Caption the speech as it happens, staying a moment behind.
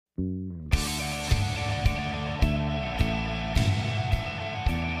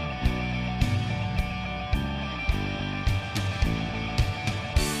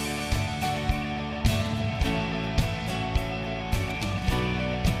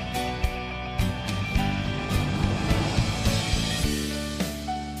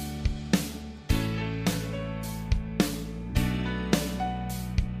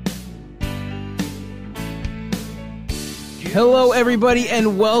Hello, everybody,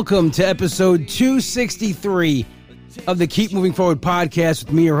 and welcome to episode 263 of the Keep Moving Forward podcast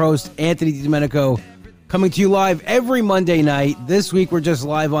with me, your host, Anthony DiDomenico, coming to you live every Monday night. This week, we're just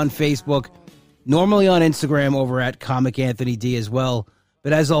live on Facebook, normally on Instagram over at Comic Anthony D as well.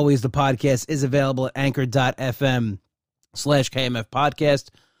 But as always, the podcast is available at anchor.fm/KMF podcast.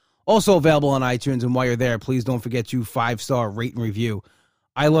 Also available on iTunes, and while you're there, please don't forget to 5-star rate and review.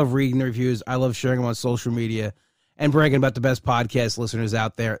 I love reading the reviews. I love sharing them on social media and bragging about the best podcast listeners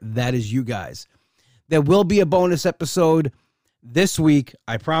out there. That is you guys. There will be a bonus episode this week.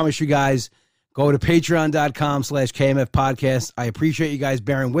 I promise you guys. Go to patreon.com/KMF podcast. I appreciate you guys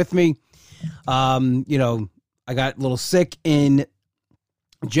bearing with me. I got a little sick in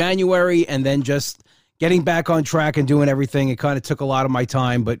January, and then just getting back on track and doing everything. It kind of took a lot of my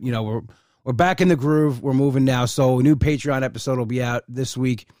time, but we're back in the groove. We're moving now. So a new Patreon episode will be out this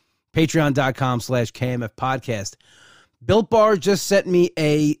week. Patreon.com/KMF podcast. Built Bar just sent me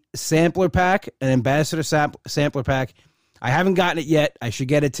a sampler pack, an ambassador sampler pack. I haven't gotten it yet. I should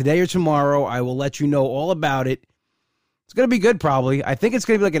get it today or tomorrow. I will let you know all about it. It's going to be good, probably. I think it's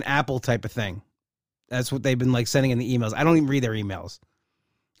going to be like an Apple type of thing. That's what they've been like sending in the emails. I don't even read their emails.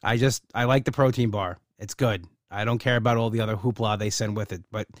 I like the protein bar. It's good. I don't care about all the other hoopla they send with it.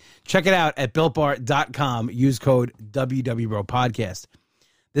 But check it out at BuiltBar.com. Use code WWBROPodcast.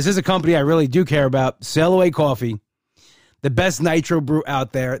 This is a company I really do care about. Sail Away Coffee, the best nitro brew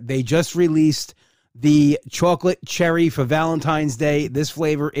out there. They just released the chocolate cherry for Valentine's Day. This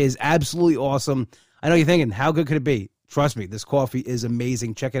flavor is absolutely awesome. I know you're thinking, how good could it be? Trust me, this coffee is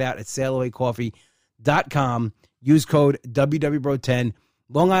amazing. Check it out at sailawaycoffee.com. Use code WWBRO10.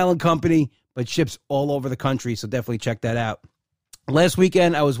 Long Island company, but ships all over the country, so definitely check that out. Last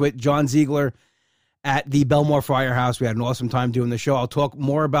weekend, I was with John Ziegler at the Belmore Firehouse. We had an awesome time doing the show. I'll talk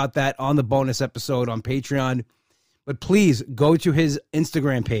more about that on the bonus episode on Patreon. But please go to his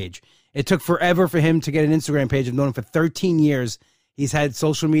Instagram page. It took forever for him to get an Instagram page. I've known him for 13 years. He's had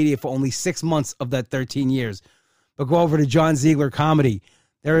social media for only 6 months of that 13 years. But go over to John Ziegler Comedy.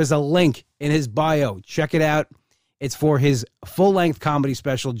 There is a link in his bio. Check it out. It's for his full-length comedy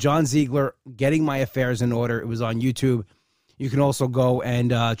special, John Ziegler, Getting My Affairs in Order. It was on YouTube. You can also go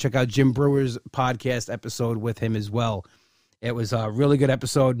and check out Jim Brewer's podcast episode with him as well. It was a really good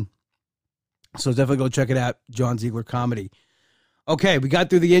episode. So definitely go check it out, John Ziegler Comedy. Okay, we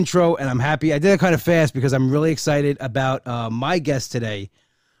got through the intro, and I'm happy. I did it kind of fast because I'm really excited about my guest today,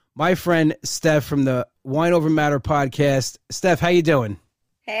 my friend Steph from the Wine Over Matter podcast. Steph, how you doing?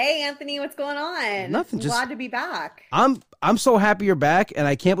 Hey, Anthony, what's going on? Nothing. Glad to be back. I'm so happy you're back, and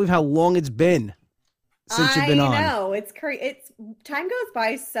I can't believe how long it's been since you've been on. I know. It's time goes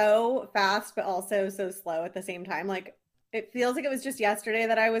by so fast, but also so slow at the same time. Like, it feels like it was just yesterday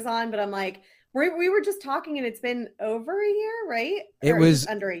that I was on, but I'm like, we were just talking, and it's been over a year, right? It was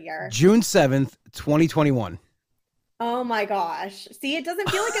under a year. June 7th, 2021. Oh my gosh. See, it doesn't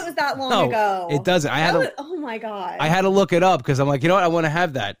feel like it was that long ago. It doesn't. Oh my God. I had to look it up because I'm like, I want to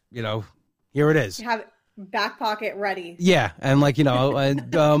have that, here it is. Have back pocket ready. Yeah. And I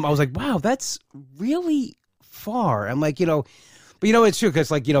was like, wow, that's really far. I'm like, but it's true. Cause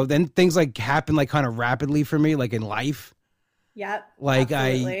then things happen kind of rapidly for me, in life. Yep.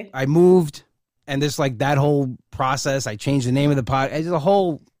 Absolutely. I moved and this, that whole process, I changed the name of the pod. It's a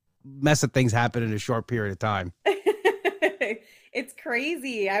whole mess of things happened in a short period of time. It's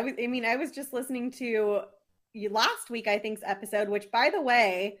crazy. I was just listening to last week, I think's episode, which, by the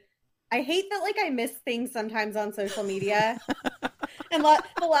way, I hate that I miss things sometimes on social media. And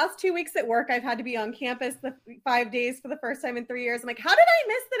the last 2 weeks at work, I've had to be on campus the 5 days for the first time in 3 years. I'm like, how did I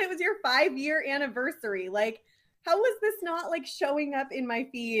miss that it was your 5-year anniversary? How was this not showing up in my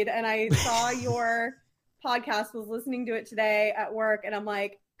feed? And I saw your podcast, was listening to it today at work, and I'm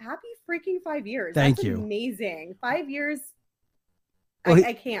like, happy freaking 5 years. Thank you. Amazing. 5 years. Well,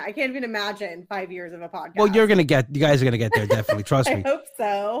 I can't even imagine 5 years of a podcast. Well, you guys are going to get there. Definitely. Trust me. I hope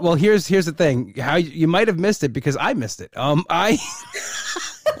so. Well, here's the thing. How you might have missed it because I missed it.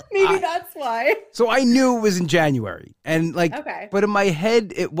 Maybe that's why. So I knew it was in January and okay. But in my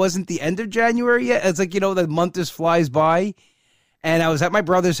head, it wasn't the end of January yet. It's the month just flies by, and I was at my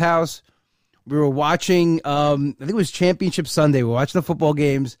brother's house. We were watching, I think it was Championship Sunday. We were watching the football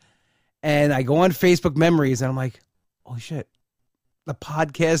games, and I go on Facebook Memories, and I'm like, oh shit. The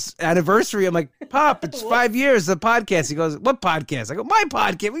podcast anniversary. I'm like, Pop, it's 5 years, the podcast. He goes, what podcast? I go, my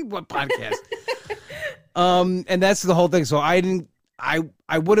podcast. What podcast? And that's the whole thing. So I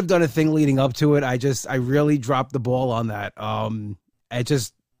would have done a thing leading up to it. I really dropped the ball on that. I'm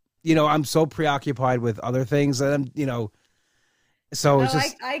so preoccupied with other things that So Oh, it's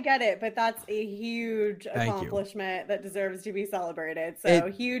just I get it, but that's a huge thank you. accomplishment that deserves to be celebrated.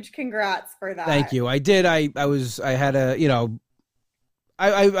 So huge congrats for Thank that. you. I did. I had a, you know,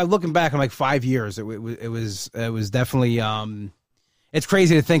 I looking back, I'm like 5 years. It was definitely, it's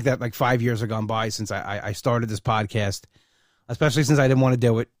crazy to think that like 5 years have gone by since I started this podcast, especially since I didn't want to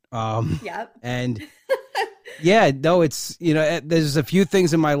do it. Yep. And yeah, no, it's, you know, there's a few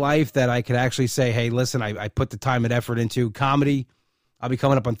things in my life that I could actually say, hey, listen, I put the time and effort into comedy. I'll be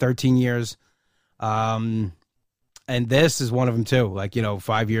coming up on 13 years. And this is one of them too. Like, you know,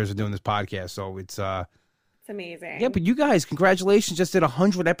 5 years of doing this podcast. So it's amazing. yeah, but you guys, congratulations, just did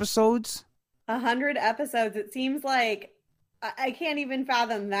 100 episodes. 100 episodes. It seems like I can't even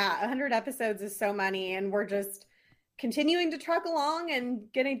fathom that. 100 episodes is so many, and we're just continuing to truck along and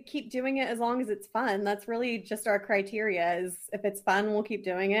gonna keep doing it as long as it's fun. That's really just our criteria. Is if it's fun, we'll keep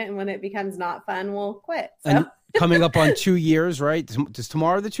doing it, and when it becomes not fun, we'll quit. So. And coming up on 2 years, right? Is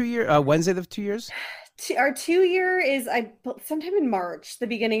tomorrow the 2 year? Wednesday the 2 years? Our 2 year is sometime in March, the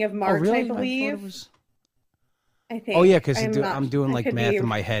beginning of March, really? I believe. I think. Oh yeah, because I'm doing like math in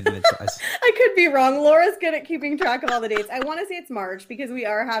my head. And I could be wrong. Laura's good at keeping track of all the dates. I want to say it's March because we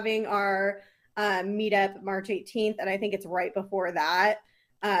are having our meetup March 18th, and I think it's right before that.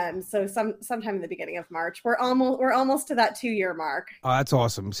 So sometime in the beginning of March. We're almost to that 2 year mark. Oh, that's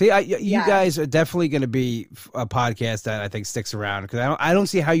awesome. See, you guys are definitely going to be a podcast that I think sticks around because I don't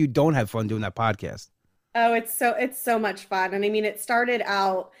see how you don't have fun doing that podcast. Oh, it's so much fun. And I mean, it started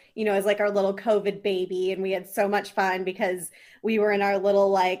out, you know, as like our little COVID baby, and we had so much fun because we were in our little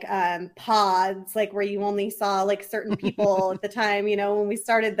like pods, like where you only saw like certain people at the time, you know, when we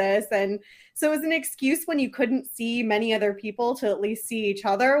started this. And so it was an excuse when you couldn't see many other people to at least see each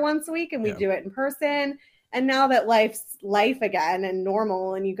other once a week, and we do it in person. And now that life's life again and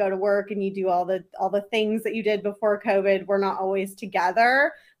normal, and you go to work and you do all the things that you did before COVID, we're not always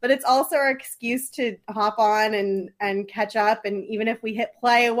together. But it's also our excuse to hop on and catch up. And even if we hit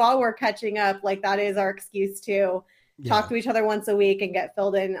play while we're catching up, like that is our excuse to talk to each other once a week and get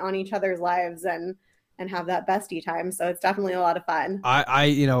filled in on each other's lives and have that bestie time. So it's definitely a lot of fun.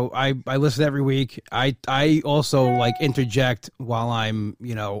 I listen every week. I also like interject while I'm,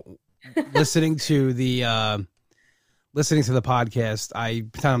 you know, listening to the podcast. I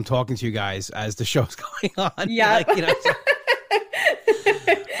pretend I'm talking to you guys as the show's going on. Yeah. Like, you know,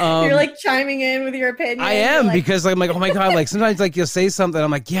 you're like chiming in with your opinion. I am like... because I'm like, oh my God, like sometimes like you'll say something.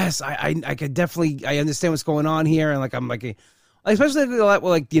 I'm like, yes, I could definitely, I understand what's going on here. And like, I'm like, especially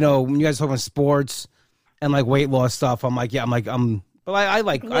like, you know, when you guys talk about sports and like weight loss stuff, I'm like, yeah, but I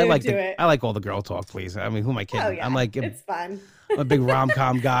like all the girl talk, please. I mean, who am I kidding? Oh, yeah. I'm like, it's fun. I'm a big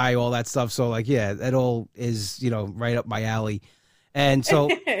rom-com guy, all that stuff. So like, yeah, that all is, you know, right up my alley. And so,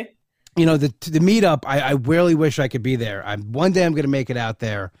 you know, the meetup, I really wish I could be there. One day I'm going to make it out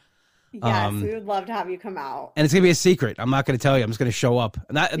there. Yes, we would love to have you come out. And it's going to be a secret. I'm not going to tell you. I'm just going to show up.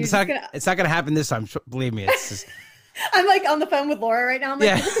 And it's not going to happen this time. Believe me. It's just... I'm like on the phone with Laura right now. I'm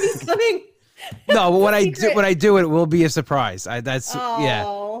like, look, he's coming. No, but when I do it, it will be a surprise. I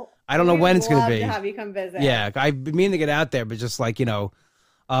don't know when it's going to be. To have you come visit. Yeah, I've been meaning to get out there, but just like, you know,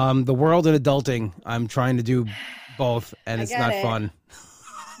 the world and adulting, I'm trying to do both, and it's not fun.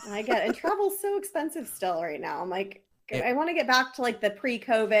 I get it. And travel's so expensive still right now. I'm like, I want to get back to like the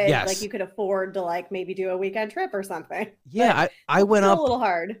pre-COVID, like you could afford to like maybe do a weekend trip or something. Yeah, I went up a little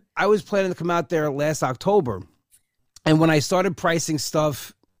hard. I was planning to come out there last October, and when I started pricing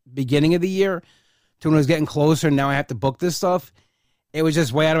stuff beginning of the year to when it was getting closer, now I have to book this stuff. It was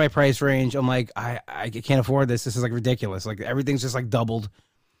just way out of my price range. I'm like, I can't afford this. This is like ridiculous. Like everything's just like doubled.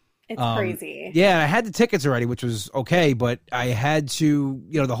 It's crazy. Yeah, I had the tickets already, which was okay, but I had to,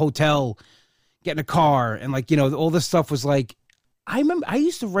 you know, the hotel, get in a car, and like, you know, all this stuff was like, I remember I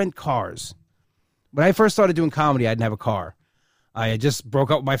used to rent cars. When I first started doing comedy, I didn't have a car. I had just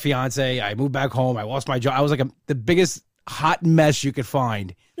broke up with my fiance. I moved back home. I lost my job. I was like the biggest hot mess you could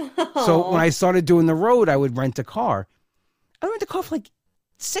find. So when I started doing the road, I would rent a car. I rent a car for like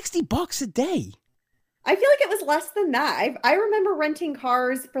 $60 a day. I feel like it was less than that. I remember renting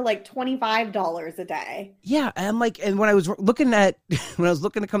cars for like $25 a day. Yeah, and like, and when I was looking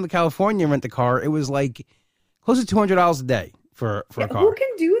to come to California and rent the car, it was like close to $200 a day for a car. Who can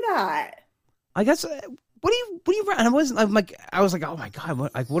do that? I guess. What do you rent? And I was like, oh my God,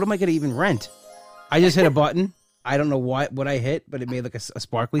 what am I going to even rent? I just hit a button. I don't know what I hit, but it made like a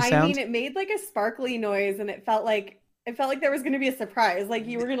sparkly sound. I mean, it made like a sparkly noise, and it felt like there was going to be a surprise. Like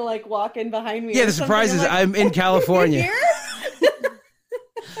you were going to like walk in behind me. Yeah, the surprise is like, I'm in California.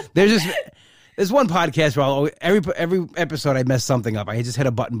 There's one podcast where every episode I mess something up. I just hit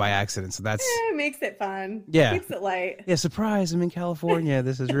a button by accident, so that's it makes it fun. Yeah, keeps it light. Yeah, surprise! I'm in California.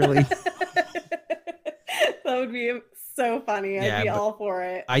 This is really that would be so funny. I'd be all for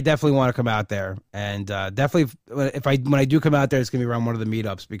it. I definitely want to come out there, and definitely when I do come out there, it's gonna be around one of the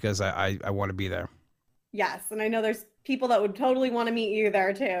meetups because I want to be there. Yes, and I know there's people that would totally want to meet you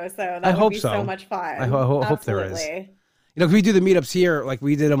there too. So that would be so much fun. I hope there is. We do the meetups here, like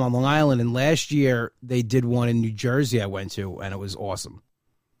we did them on Long Island, and last year they did one in New Jersey I went to, and it was awesome.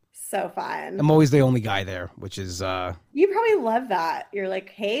 So fun. I'm always the only guy there, which is you probably love that. You're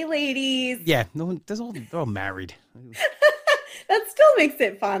like, hey ladies. Yeah, no one they're all married. That still makes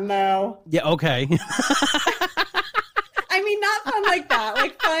it fun though. Yeah, okay. I mean, not fun like that.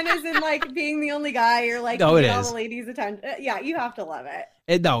 Like fun as in like being the only guy. You're like, no, it is. All the ladies' attention. Yeah, you have to love it.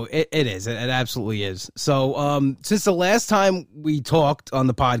 It is. It absolutely is. So, since the last time we talked on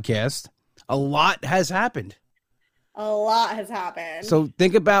the podcast, a lot has happened. A lot has happened. So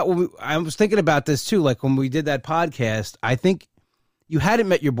think about I was thinking about this too. Like when we did that podcast, I think you hadn't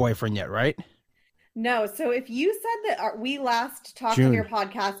met your boyfriend yet, right? No. So if you said that we last talked on your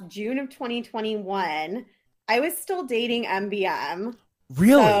podcast June of 2021, I was still dating MBM.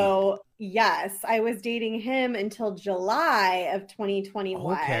 Really? So yes, I was dating him until July of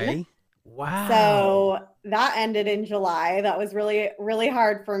 2021. Okay. Wow. So that ended in July. That was really, really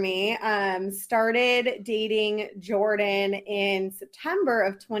hard for me. Started dating Jordan in September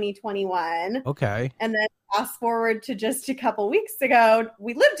of 2021. Okay. And then fast forward to just a couple weeks ago,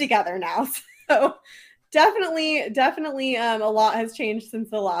 we live together now. So definitely a lot has changed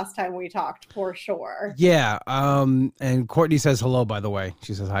since the last time we talked, for sure. Yeah. And Courtney says hello, by the way.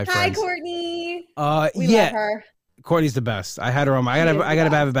 She says hi, friends. Hi, Courtney. We love her. Courtney's the best. I had her on. I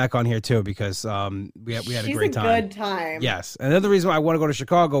gotta have her back on here too because we had a great time. Good time. Yes. And another reason why I want to go to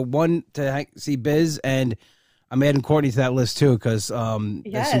Chicago, one to see Biz, and I'm adding Courtney to that list too because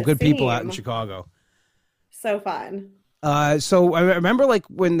there's some good people out in Chicago. So fun. So I remember like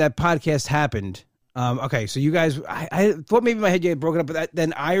when that podcast happened. Okay, so you guys, I thought maybe in my head you had broken up, but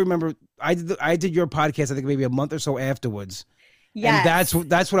then I remember I did your podcast. I think maybe a month or so afterwards. Yes. And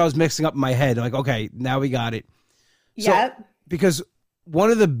that's what I was mixing up in my head. Like, okay, now we got it. Yep. So, because one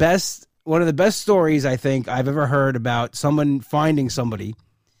of the best stories I think I've ever heard about someone finding somebody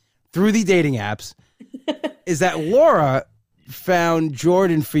through the dating apps is that Laura found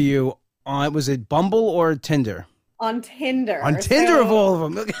Jordan for you on, was it Bumble or Tinder? On Tinder. On Tinder, of all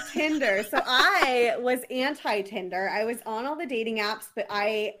of them. Tinder. So I was anti-Tinder. I was on all the dating apps, but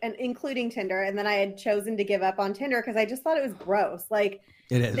including Tinder, and then I had chosen to give up on Tinder because I just thought it was gross. Like,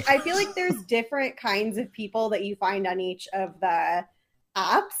 it is. I feel like there's different kinds of people that you find on each of the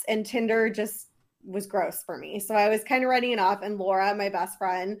apps, and Tinder just was gross for me. So I was kind of writing it off, and Laura, my best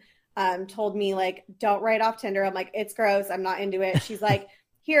friend, told me, like, don't write off Tinder. I'm like, it's gross. I'm not into it. She's like,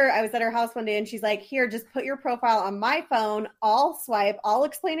 here, I was at her house one day and she's like, here, just put your profile on my phone. I'll swipe. I'll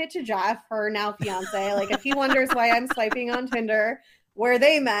explain it to Jeff, her now fiance. Like if he wonders why I'm swiping on Tinder, where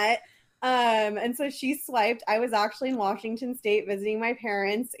they met. And so she swiped. I was actually in Washington State visiting my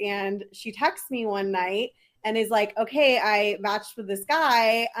parents, and she texts me one night and is like, okay, I matched with this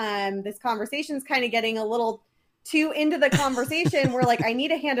guy. This conversation's kind of getting a little too into the conversation. We're like, I need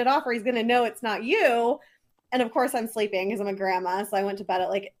to hand it off or he's going to know it's not you. And of course I'm sleeping because I'm a grandma. So I went to bed at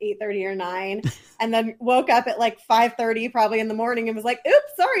like 8:30 or 9 and then woke up at like 5:30 probably in the morning and was like,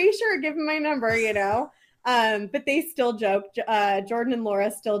 oops, sorry, sure, give him my number, you know? But they still joke. Jordan and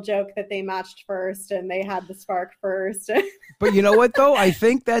Laura still joke that they matched first and they had the spark first. But you know what, though? I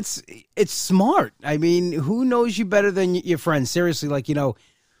think it's smart. I mean, who knows you better than your friends? Seriously, like, you know,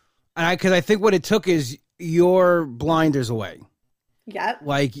 because I think what it took is your blinders away. Yep.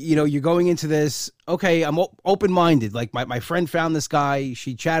 Like, you know, you're going into this, okay, I'm open-minded. Like, my friend found this guy.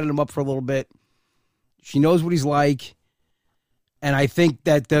 She chatted him up for a little bit. She knows what he's like. And I think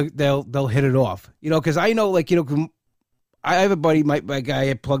that they'll hit it off. You know, because I know, like, you know, I have a buddy, my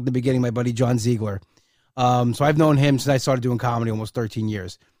guy I plugged in the beginning, my buddy John Ziegler. So I've known him since I started doing comedy almost 13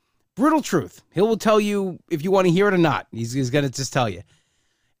 years. Brutal truth. He will tell you if you want to hear it or not. He's going to just tell you.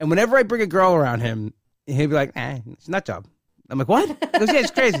 And whenever I bring a girl around him, he'll be like, it's a nut job. I'm like, what? He goes, yeah,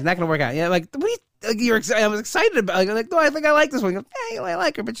 it's crazy. It's not going to work out. Yeah, I'm like, what are you, like, you're excited? I was excited about it. I'm like, no, I think I like this one. He goes, I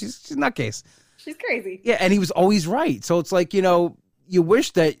like her, but she's nutcase. She's crazy. Yeah, and he was always right. So it's like, you know, you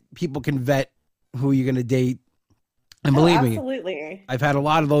wish that people can vet who you're going to date. And believe me, I've had a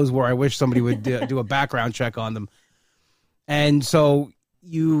lot of those where I wish somebody would do a background check on them. And so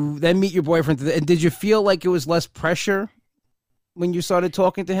you then meet your boyfriend. And did you feel like it was less pressure when you started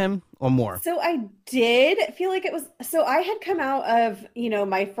talking to him, or more? So I did feel like it was, so I had come out of,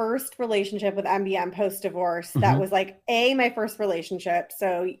 my first relationship with MBM post divorce. That Hmm. was like my first relationship.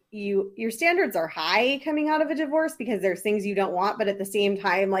 So your standards are high coming out of a divorce because there's things you don't want, but at the same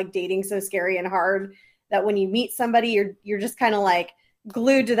time, like dating's so scary and hard that when you meet somebody, you're just kind of like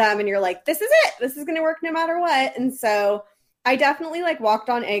glued to them and you're like, this is it. This is going to work no matter what. And so I definitely like walked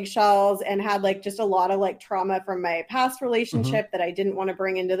on eggshells and had like just a lot of like trauma from my past Hmm. relationship that I didn't want to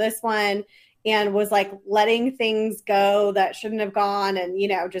bring into this one, and was like letting things go that shouldn't have gone. And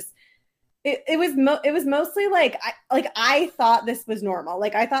just it was mostly like I thought this was normal.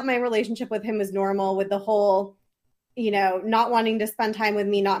 Like I thought my relationship with him was normal, with the whole not wanting to spend time with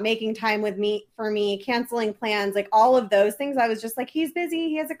me, not making time with me for me, canceling plans, like all of those things. I was just like, he's busy,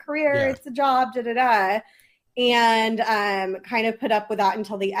 he has a career, Yeah. it's a job, da da da. And kind of put up with that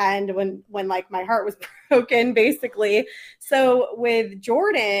until the end when like my heart was broken, basically. So with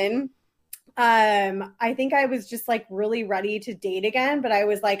Jordan, I think I was just like really ready to date again, but I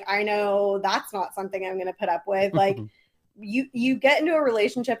was like, I know that's not something I'm going to put up with. Like you get into a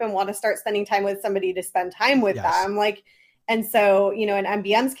relationship and want to start spending time with somebody to spend time with Yes. them, like. And so, in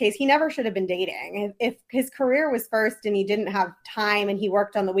MBM's case, he never should have been dating. If his career was first and he didn't have time and he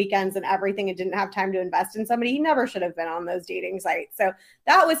worked on the weekends and everything and didn't have time to invest in somebody, he never should have been on those dating sites. So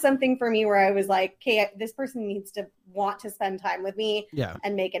that was something for me where I was like, okay, this person needs to want to spend time with me Yeah.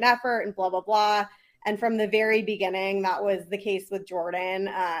 and make an effort and blah, blah, blah. And from the very beginning, that was the case with Jordan.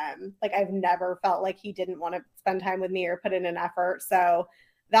 Like I've never felt like he didn't want to spend time with me or put in an effort. So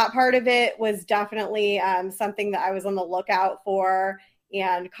that part of it was definitely something that I was on the lookout for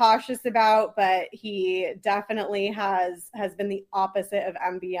and cautious about, but he definitely has been the opposite of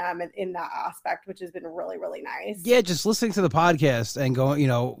MBM in that aspect, which has been really, really nice. Yeah, just listening to the podcast and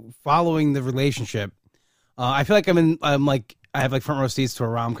going, following the relationship. I feel like I'm like, I have like front row seats to a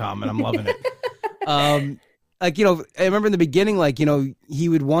rom com and I'm loving it. Um, like, I remember in the beginning, like, he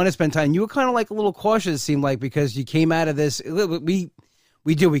would want to spend time. You were kind of like a little cautious, it seemed like, because you came out of this.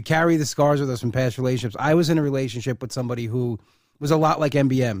 We carry the scars with us from past relationships. I was in a relationship with somebody who was a lot like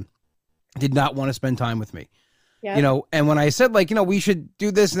MBM, did not want to spend time with me. Yeah. And when I said, like, we should do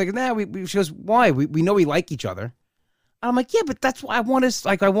this, and like, nah, she goes, why? We know we like each other. I'm like, yeah, but that's why I want to,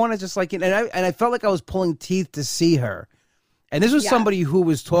 like, just like, and I felt like I was pulling teeth to see her. And this was Yeah. somebody who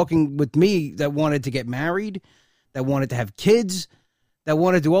was talking with me that wanted to get married, that wanted to have kids, that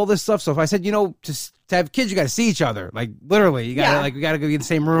wanted to do all this stuff. So if I said, to have kids, you got to see each other. Like literally, you got to we got to go in the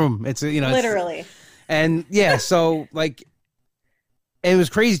same room. It's Literally. and yeah, so like, it was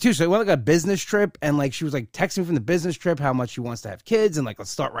crazy too. So it went like a business trip, and like she was like texting me from the business trip how much she wants to have kids, and like let's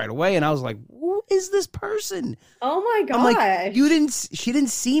start right away. And I was like, who is this person? Oh my gosh. I'm like, she didn't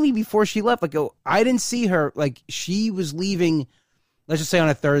see me before she left. Like, I didn't see her. Like she was leaving, let's just say on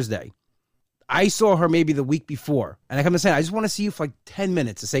a Thursday. I saw her maybe the week before, and I come to say, I just want to see you for like 10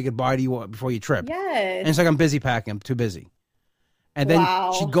 minutes to say goodbye to you before you trip. Yes. And it's like, I'm busy packing. I'm too busy. And then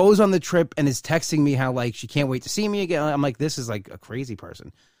Wow. she goes on the trip and is texting me how like she can't wait to see me again. I'm like, this is like a crazy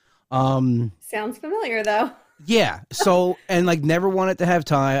person. Sounds familiar though. Yeah. So, and like never wanted to have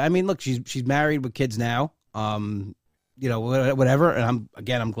time. I mean, look, she's married with kids now. Whatever. And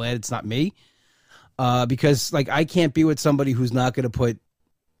I'm glad it's not me. Because like I can't be with somebody who's not going to put.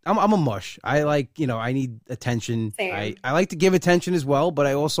 I'm a mush. I like, I need attention. Same. I like to give attention as well, but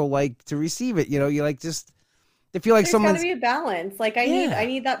I also like to receive it. You like just to feel like There's got someone's. to be a balance. Like I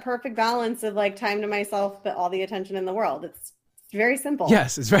need that perfect balance of like time to myself, but all the attention in the world. It's very simple.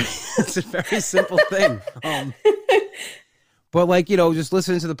 Yes, it's a very simple thing. But like, just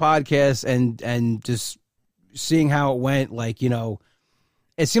listening to the podcast and just seeing how it went, like,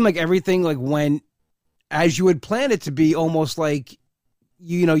 it seemed like everything like went as you had planned it to be, almost like,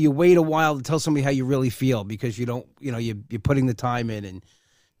 you wait a while to tell somebody how you really feel because you don't, you're putting the time in and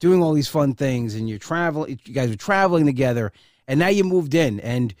doing all these fun things and you guys are traveling together and now you moved in.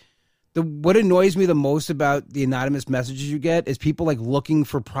 And what annoys me the most about the anonymous messages you get is people like looking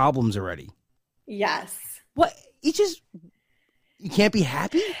for problems already. Yes. What? You can't be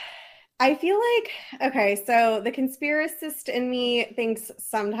happy? I feel like, okay, so the conspiracist in me thinks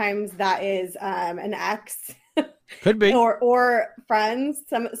sometimes that is an ex. Could be. or friends.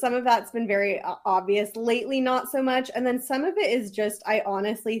 Some of that's been very obvious lately, not so much. And then some of it is just, I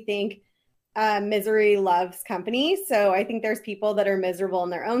honestly think misery loves company. So I think there's people that are miserable in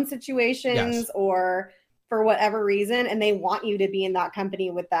their own situations, Yes. or for whatever reason, and they want you to be in that company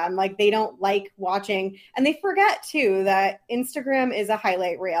with them. Like they don't like watching, and they forget too that Instagram is a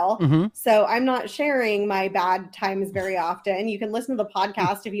highlight reel. Mm-hmm. So I'm not sharing my bad times very often. You can listen to the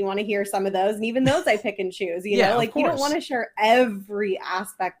podcast if you want to hear some of those. And even those I pick and choose, you know, like you don't want to share every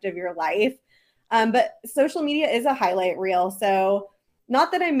aspect of your life. But social media is a highlight reel. So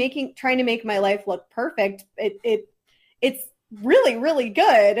not that I'm trying to make my life look perfect. It's really, really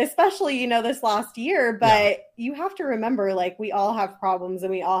good, especially, you know, this last year. But you have to remember, like, we all have problems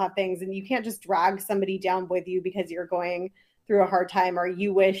and we all have things, and you can't just drag somebody down with you because you're going through a hard time, or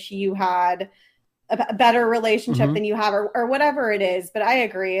you wish you had a better relationship than you have, or whatever it is. But I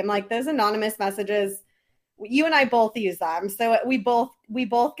agree. I'm like, those anonymous messages, you and I both use them. So we both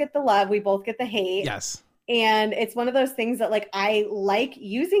get the love. We both get the hate. Yes. And it's one of those things that, like, I like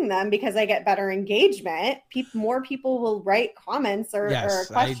using them because I get better engagement. More people will write comments or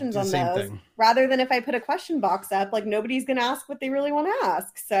questions on those rather than if I put a question box up. Like, nobody's going to ask what they really want to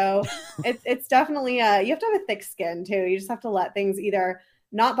ask. So it's definitely you have to have a thick skin too. You just have to let things either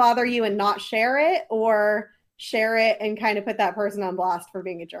not bother you and not share it, or share it and kind of put that person on blast for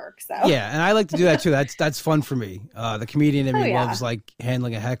being a jerk. So yeah, and I like to do that too. That's fun for me. The comedian in me loves like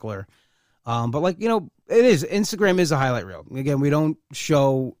handling a heckler. But like, you know, Instagram is a highlight reel. Again, we don't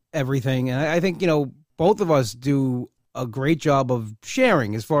show everything. And I think, you know, both of us do a great job of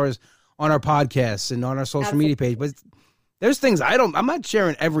sharing as far as on our podcasts and on our social media page. But there's things I'm not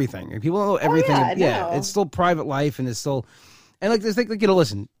sharing everything. People don't know everything. It's still private life, and it's still, and like this thing, like, you know,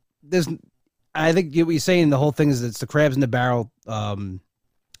 listen, I think what you're saying, the whole thing is it's the crabs in the barrel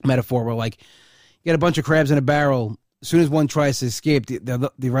metaphor, where like you get a bunch of crabs in a barrel. As soon as one tries to escape,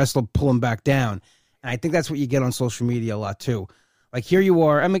 the rest will pull them back down. And I think that's what you get on social media a lot too. Like, here you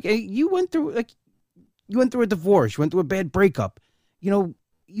are. I'm like, hey, you went through a divorce. You went through a bad breakup. You know,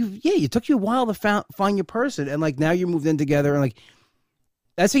 it took you a while to find your person. And like, now you're moved in together. And like,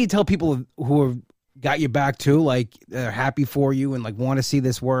 that's how you tell people who have got your back too. Like, they're happy for you and like want to see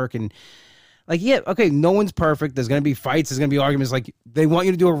this work. And like, yeah, okay, no one's perfect. There's going to be fights. There's going to be arguments. Like, they want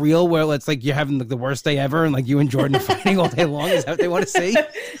you to do a reel where it's like you're having like the worst day ever, and like you and Jordan are fighting all day long. Is that what they want to see?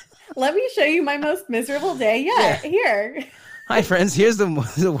 Let me show you my most miserable day yet. Here. Hi, friends. Here's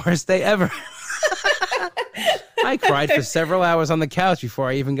the worst day ever. I cried for several hours on the couch before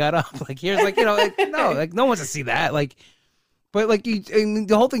I even got up. Like, here's like, you know, like, no, like no one wants to see that. Like, but like and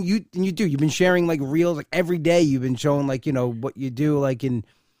the whole thing you've been sharing like reels like every day. You've been showing like, you know, what you do, like in.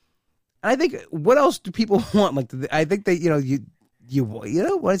 I think, what else do people want? Like, I think that, you know, you want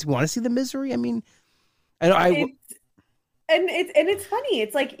to see the misery. I mean, it's funny.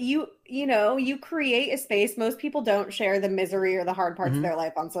 It's like you create a space. Most people don't share the misery or the hard parts of their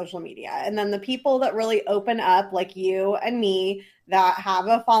life on social media. And then the people that really open up, like you and me, that have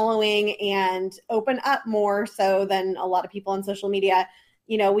a following and open up more so than a lot of people on social media,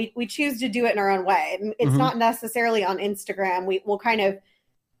 you know, we choose to do it in our own way. It's not necessarily on Instagram. We'll kind of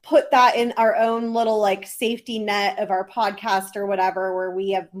put that in our own little like safety net of our podcast or whatever, where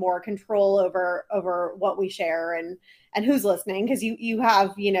we have more control over what we share and who's listening. Cause you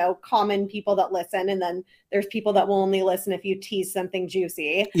have, you know, common people that listen, and then there's people that will only listen if you tease something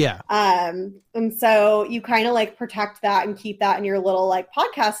juicy. Yeah. And so you kind of like protect that and keep that in your little like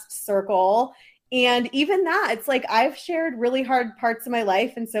podcast circle. And even that, it's like, I've shared really hard parts of my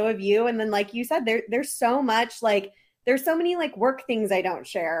life, and so have you. And then, like you said, there's so much, like, there's so many like work things I don't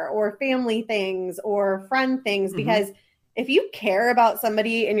share, or family things, or friend things, because if you care about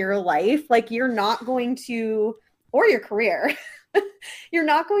somebody in your life, like, you're not going to, or your career, you're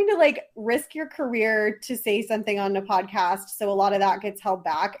not going to like risk your career to say something on a podcast. So a lot of that gets held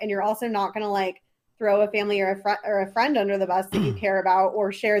back. And you're also not going to like throw a family or a friend under the bus that you care about,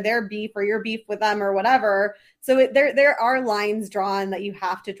 or share their beef or your beef with them or whatever. So there are lines drawn that you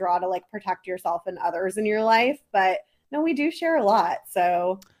have to draw to like protect yourself and others in your life. But no, we do share a lot.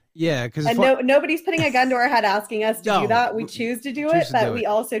 So yeah, because nobody's putting a gun to our head asking us to do that. We choose to do it, but we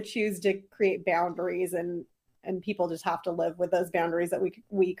also choose to create boundaries, and people just have to live with those boundaries that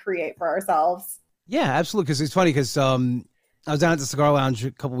we create for ourselves. Yeah, absolutely. Because it's funny, because I was down at the Cigar Lounge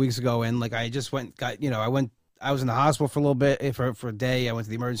a couple weeks ago, and like I just I was in the hospital for a little bit for a day. I went to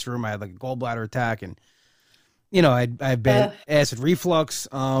the emergency room. I had like a gallbladder attack, and you know, I've been acid reflux.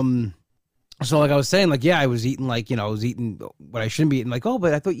 So like I was saying, like, yeah, I was eating like, you know, I was eating what I shouldn't be eating. Like, oh,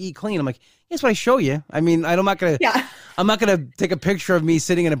 but I thought you eat clean. I'm like, yes, but I show you. I mean, I'm not going to take a picture of me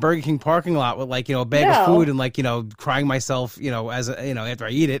sitting in a Burger King parking lot with like, you know, a bag of food and like, you know, crying myself, you know, after I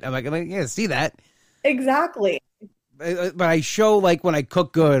eat it. I'm like, yeah, see that. Exactly. But I show like when I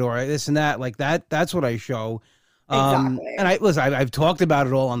cook good or this and that, like that's what I show. Exactly. And I've talked about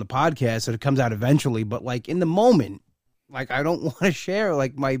it all on the podcast, so it comes out eventually. But like in the moment, like I don't want to share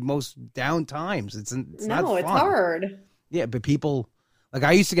like my most down times. It's not fun. It's hard. Yeah, but people like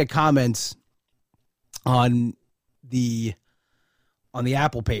I used to get comments on the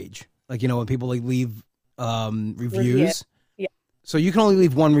Apple page, like when people like leave reviews. Yeah. So you can only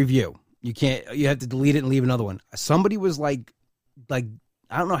leave one review. You have to delete it and leave another one. Somebody was like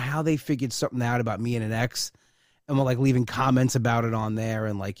I don't know how they figured something out about me and an ex, and were like leaving comments about it on there,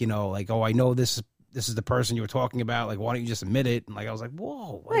 and like oh, I know this is the person you were talking about. Like, why don't you just admit it? And like I was like,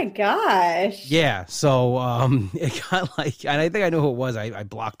 whoa, my gosh. Yeah. So it got like, and I think I knew who it was. I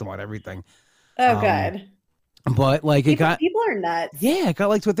blocked them on everything. Oh, good. But like people are nuts. Yeah, it got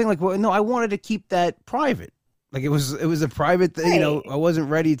like to a thing like, well, no, I wanted to keep that private. Like it was a private thing, right. I wasn't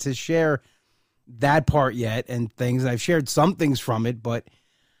ready to share that part yet and things. I've shared some things from it, but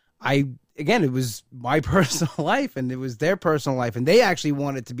it was my personal life and it was their personal life. And they actually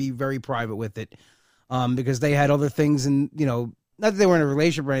wanted to be very private with it because they had other things and, not that they were in a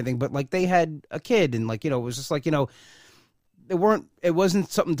relationship or anything, but like they had a kid and like, it was just like, it wasn't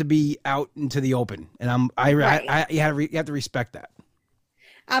something to be out into the open. And you have to respect that.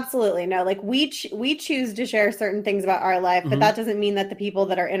 Absolutely. No, like we choose to share certain things about our life, but that doesn't mean that the people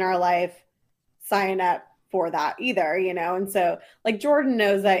that are in our life sign up for that either, And so like Jordan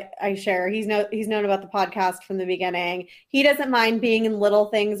knows that I share, he's known about the podcast from the beginning. He doesn't mind being in little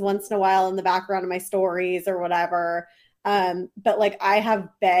things once in a while in the background of my stories or whatever. But like I have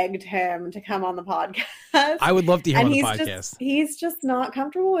begged him to come on the podcast. I would love to hear on the podcast. He's just not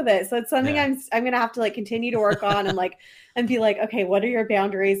comfortable with it. So it's something I'm going to have to like continue to work on and like, and be like, okay, what are your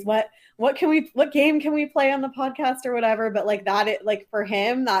boundaries? What game can we play on the podcast or whatever? But like for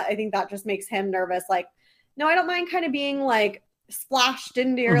him, that I think that just makes him nervous. Like, no, I don't mind kind of being like splashed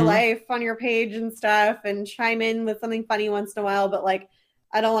into your life on your page and stuff and chime in with something funny once in a while. But like,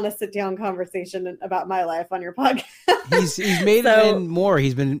 I don't want to sit down conversation about my life on your podcast. He's made it in more.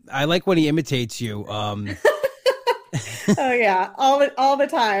 I like when he imitates you. Oh yeah, all the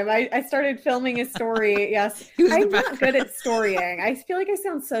time. I started filling a story. Yes, I'm not good at storying. I feel like I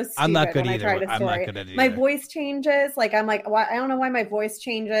sound so stupid I'm not good when either. I try to story. I'm not good at it my either. voice changes. Like I'm like, I don't know why my voice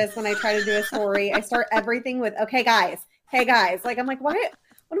changes when I try to do a story. I start everything with, okay, guys, hey guys. Like I'm like, what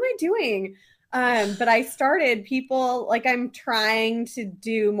am I doing? But I started people like I'm trying to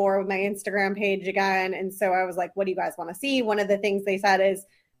do more with my Instagram page again. And so I was like, what do you guys want to see? One of the things they said is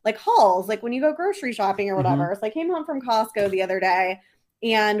like hauls, like when you go grocery shopping or whatever. So I came home from Costco the other day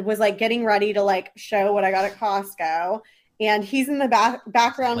and was like getting ready to like show what I got at Costco. And he's in the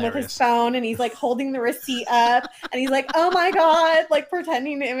background with his phone and he's like holding the receipt up and he's like, oh my God, like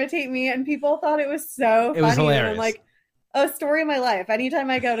pretending to imitate me. And people thought it was so funny. Was hilarious. And I'm like, a story of my life. Anytime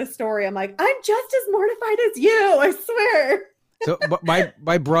I go to story, I'm like, I'm just as mortified as you. I swear. So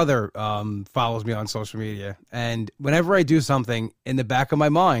my brother follows me on social media, and whenever I do something, in the back of my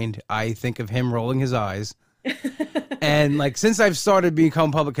mind, I think of him rolling his eyes. And like since I've started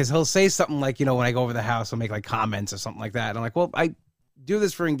becoming public, because he'll say something like, when I go over the house, I'll make like comments or something like that. And I'm like, well, I do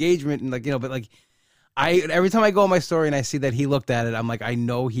this for engagement, and like but like every time I go on my story and I see that he looked at it, I'm like, I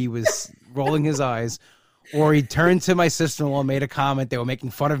know he was rolling his eyes. Or he turned to my sister-in-law and made a comment. They were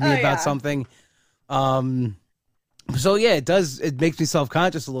making fun of me about something. So yeah, it makes me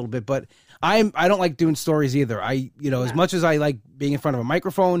self-conscious a little bit, but I don't like doing stories either. As much as I like being in front of a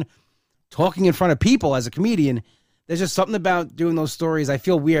microphone, talking in front of people as a comedian, there's just something about doing those stories. I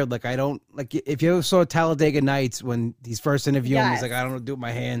feel weird. Like I don't like if you ever saw Talladega Nights when he's first interviewing, he's like, I don't do it with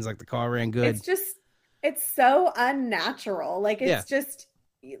my hands. Like the car ran good. It's so unnatural. Like it's just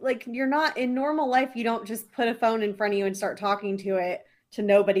like you're not in normal life. You don't just put a phone in front of you and start talking to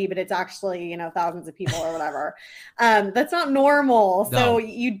nobody, but it's actually, thousands of people or whatever. That's not normal. No. So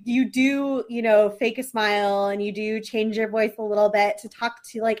you do, fake a smile and you do change your voice a little bit to talk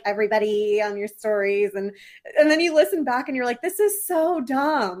to like everybody on your stories. And then you listen back and you're like, this is so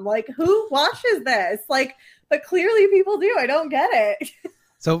dumb. Like who watches this? Like, but clearly people do. I don't get it.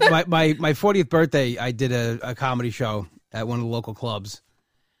 So my 40th birthday, I did a comedy show at one of the local clubs.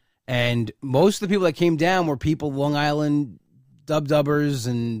 And most of the people that came down were people, Long Island dub-dubbers,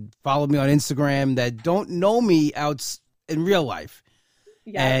 and followed me on Instagram that don't know me out in real life.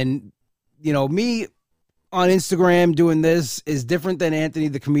 Yeah. And, me on Instagram doing this is different than Anthony,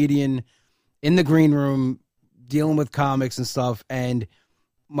 the comedian, in the green room, dealing with comics and stuff. And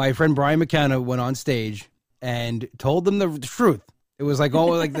my friend Brian McKenna went on stage and told them the truth. It was like,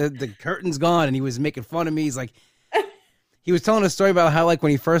 like the curtain's gone, and he was making fun of me. He's like, he was telling a story about how, like, when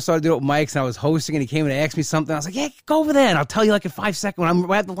he first started doing it with mics and I was hosting and he came and asked me something, I was like, yeah, go over there and I'll tell you like in 5 seconds. When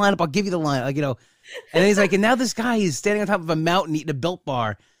I'm at the lineup, I'll give you the line. Like, you know, and then he's like, and now this guy is standing on top of a mountain eating a Built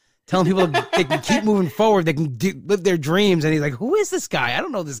Bar, telling people they can keep moving forward, they can live their dreams. And he's like, who is this guy? I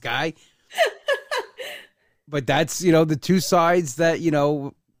don't know this guy. But that's, you know, the two sides that, you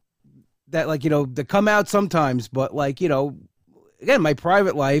know, that, like, you know, that come out sometimes. But, like, you know, again, my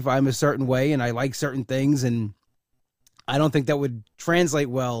private life, I'm a certain way and I like certain things, and I don't think that would translate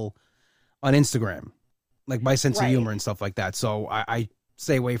well on Instagram, like my sense of humor and stuff like that. So I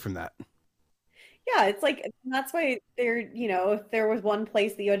stay away from that. Yeah, it's like, that's why there, you know, if there was one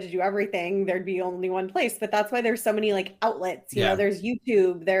place that you had to do everything, there'd be only one place. But that's why there's so many like outlets. You know, there's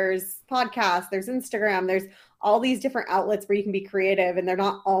YouTube, there's podcasts, there's Instagram, there's all these different outlets where you can be creative, and they're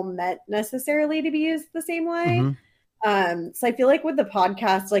not all meant necessarily to be used the same way. So I feel like with the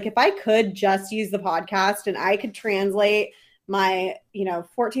podcast, like if I could just use the podcast and I could translate my, you know,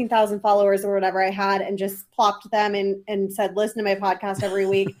 14,000 followers or whatever I had and just plopped them in and said, listen to my podcast every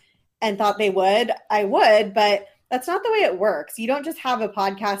week and thought they would, I would, but that's not the way it works. You don't just have a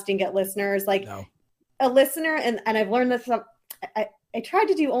podcast and get listeners. Like a listener, and I've learned this, I tried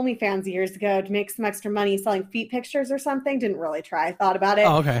to do OnlyFans years ago to make some extra money selling feet pictures or something. Didn't really try. I thought about it.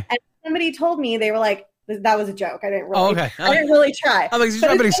 Oh, okay. And somebody told me, they were like, that was a joke. I didn't really, I didn't really try. I'm like, is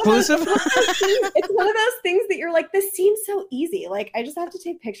an exclusive? It's one of those things that you're like, this seems so easy. Like, I just have to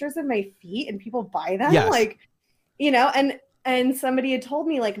take pictures of my feet and people buy them. Yes. Like, you know, and somebody had told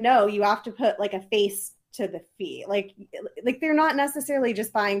me like, no, you have to put like a face to the feet. Like they're not necessarily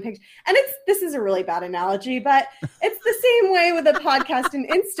just buying pictures. And this is a really bad analogy, but it's the same way with a podcast and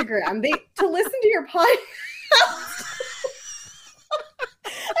Instagram. To listen to your podcast.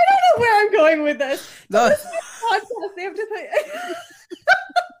 I don't know where I'm going with this. No. To listen to your podcast,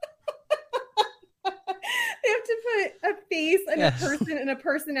 they have to put a face and a person and a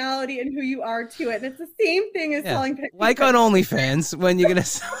personality and who you are to it. And it's the same thing as selling pictures. Like on OnlyFans, when you're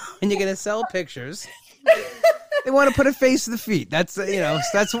gonna sell pictures, they want to put a face to the feet. That's, you know,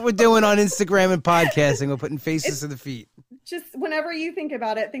 that's what we're doing on Instagram and podcasting. We're putting faces to the feet. Just whenever you think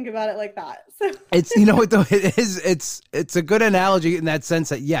about it like that. So it's, you know what though, it is, it's a good analogy in that sense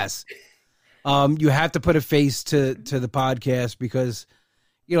that yes, you have to put a face to the podcast, because,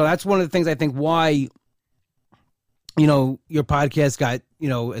 you know, that's one of the things I think why, you know, your podcast got, you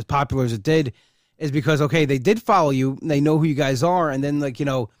know, as popular as it did, is because, okay, they did follow you, they know who you guys are, and then, like, you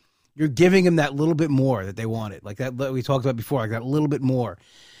know, you're giving them that little bit more that they wanted, like that we talked about before, like that little bit more.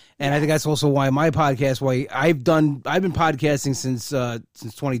 And I think that's also why my podcast, why I've been podcasting since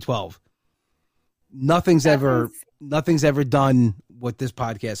 2012. Nothing's ever done what this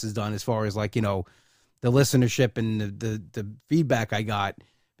podcast has done as far as, like, you know, the listenership and the feedback I got,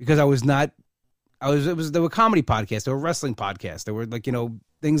 because they were comedy podcasts, they were wrestling podcasts, they were, like, you know,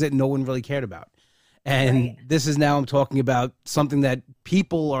 things that no one really cared about. And this is, now I'm talking about something that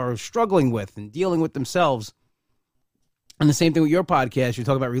people are struggling with and dealing with themselves. And the same thing with your podcast. You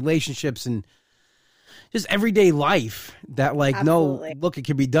talk about relationships and just everyday life that, like, Absolutely. No, look, it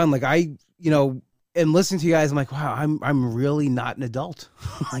can be done. Like, I, you know, and listening to you guys, I'm like, wow, I'm really not an adult.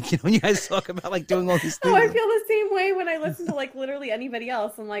 Like, you know, when you guys talk about, like, doing all these things. Oh, I feel the same way when I listen to, like, literally anybody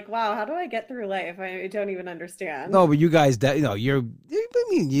else. I'm like, wow, how do I get through life? I don't even understand. No, but you guys, you know, you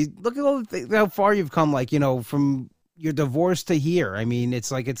look at all the things, how far you've come, like, you know, from your divorce to here. I mean,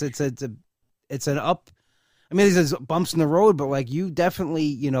 it's like, it's an up. I mean, there's bumps in the road, but, like, you definitely,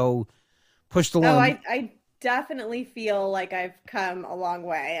 you know, pushed along. Oh, I definitely feel like I've come a long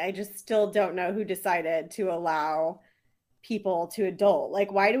way. I just still don't know who decided to allow people to adult.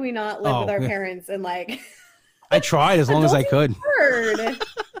 Like, why do we not live with our parents and, like... I tried as long as I could. Hard.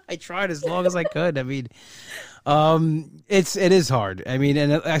 I tried as long as I could. I mean, it is hard. I mean,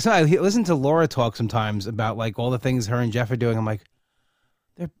 and I listen to Laura talk sometimes about, like, all the things her and Jeff are doing. I'm like,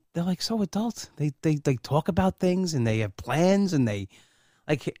 they're like so adult. They talk about things and they have plans and they,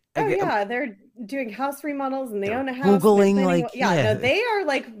 like, they're doing house remodels and they own a house. Googling, like, no, they are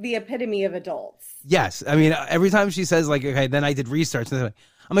like the epitome of adults. Yes, I mean, every time she says, like, okay, then I did research, and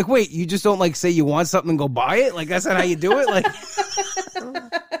I'm like, wait, you just don't, like, say you want something and go buy it? Like, that's not how you do it? Like,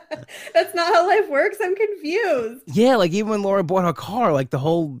 that's not how life works. I'm confused. Yeah, like, even when Laura bought her car, like, the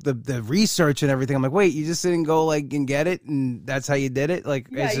whole the research and everything, I'm like, wait, you just didn't go, like, and get it, and that's how you did it? Like,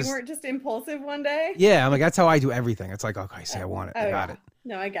 yeah, you weren't just impulsive one day? Yeah, I'm like, that's how I do everything. It's like, okay, I say I want it, I got it.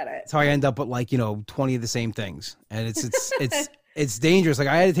 No, I get it. That's how I end up with, like, you know, 20 of the same things, and it's dangerous. Like,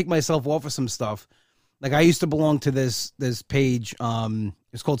 I had to take myself off of some stuff. Like, I used to belong to this page.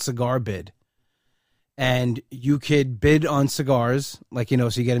 It's called Cigar Bid. And you could bid on cigars, like, you know,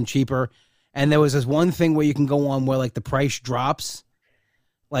 so you get them cheaper. And there was this one thing where you can go on where like the price drops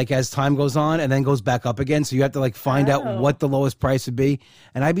like as time goes on and then goes back up again. So you have to like find out what the lowest price would be.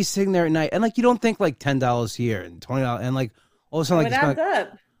 And I'd be sitting there at night and like you don't think like $10 here and $20 and like all of a sudden like, it adds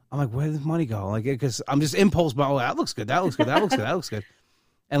up. I'm like, where did the money go? Like, because I'm just impulse, but oh, that looks good. That looks good. That looks good. That looks good.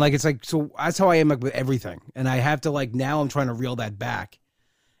 And like, it's like, so that's how I am like with everything. And I have to like, now I'm trying to reel that back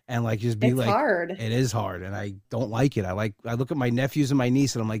and like, just be It's like, hard. It is hard. And I don't like it. I look at my nephews and my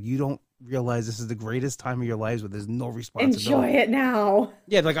niece and I'm like, you don't realize this is the greatest time of your lives where there's no responsibility. Enjoy it now.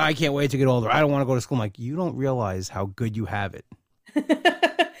 Yeah. Like, I can't wait to get older. I don't want to go to school. I'm like, you don't realize how good you have it.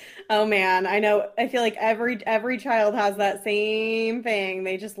 Oh man, I know. I feel like every child has that same thing.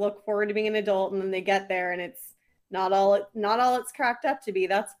 They just look forward to being an adult, and then they get there, and it's not all it's cracked up to be.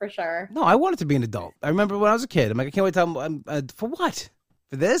 That's for sure. No, I wanted to be an adult. I remember when I was a kid. I'm like, I can't wait to for what?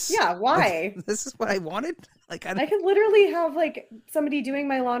 For this? Yeah, why? This is what I wanted. Like, I could literally have like somebody doing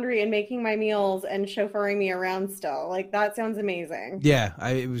my laundry and making my meals and chauffeuring me around still. Like that sounds amazing. Yeah,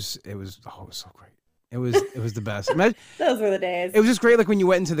 it was so great. It was the best. Imagine, those were the days. It was just great. Like when you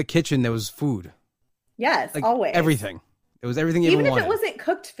went into the kitchen, there was food. Yes, like, always. Everything. It was everything you even if wanted. it wasn't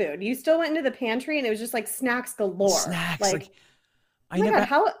cooked food, you still went into the pantry and it was just like snacks galore. Snacks. Like God,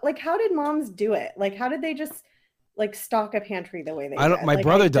 how did moms do it? Like how did they just like stock a pantry the way they did? My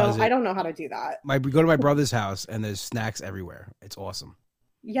brother does it. I don't know how to do that. We go to my brother's house and there's snacks everywhere. It's awesome.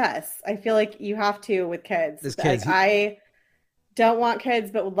 Yes, I feel like you have to with kids. There's kids. I don't want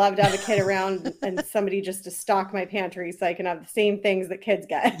kids, but would love to have a kid around and somebody just to stock my pantry so I can have the same things that kids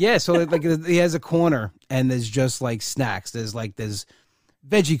get. Yeah, so like he has a corner and there's just like snacks. There's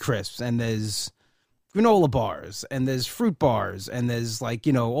veggie crisps and there's granola bars and there's fruit bars and there's like,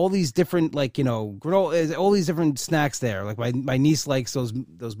 you know, all these different like, you know, granola, all these different snacks there. Like my niece likes those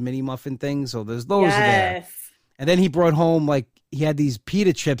mini muffin things, so there's those are there. And then he brought home like he had these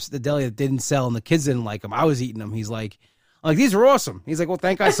pita chips at the deli that didn't sell and the kids didn't like them. I was eating them. He's like, these are awesome. He's like, well,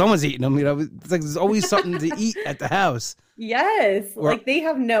 thank God someone's eating them. You know, it's like there's always something to eat at the house. Yes. Like they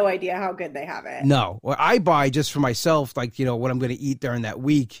have no idea how good they have it. No. Well, I buy just for myself, like, you know, what I'm going to eat during that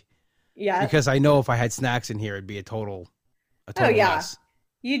week. Yeah. Because I know if I had snacks in here, it'd be a total mess.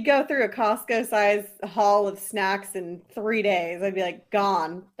 You'd go through a Costco size haul of snacks in 3 days. I'd be like,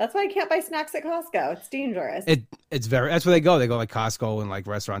 gone. That's why I can't buy snacks at Costco. It's dangerous. That's where they go. They go like Costco and like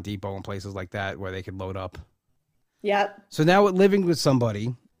Restaurant Depot and places like that where they can load up. Yep. So now with living with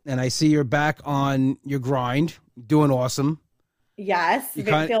somebody, and I see you're back on your grind, doing awesome. Yes, it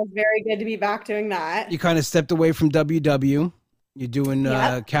feels very good to be back doing that. You kind of stepped away from WW. You're doing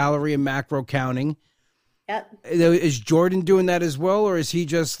calorie and macro counting. Yep. Is Jordan doing that as well, or is he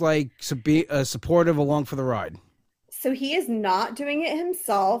just like supportive along for the ride? So he is not doing it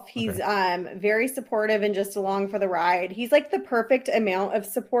himself. He's very supportive and just along for the ride. He's like the perfect amount of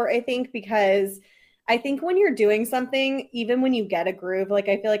support, I think, because I think when you're doing something, even when you get a groove, like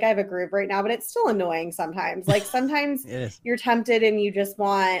I feel like I have a groove right now, but it's still annoying sometimes. Like sometimes you're tempted and you just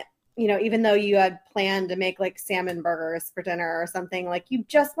want, you know, even though you had planned to make like salmon burgers for dinner or something, like you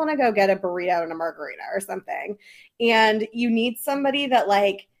just want to go get a burrito and a margarita or something. And you need somebody that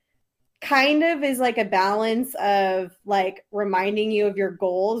like kind of is like a balance of like reminding you of your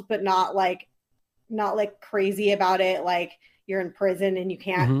goals, but not like crazy about it. Like, you're in prison and you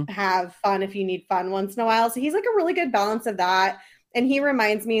can't have fun if you need fun once in a while. So he's like a really good balance of that. And he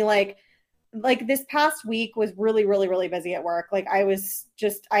reminds me like this past week was really, really, really busy at work. Like I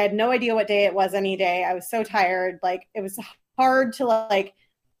had no idea what day it was any day. I was so tired. Like it was hard to like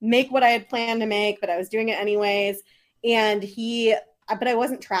make what I had planned to make, but I was doing it anyways. But I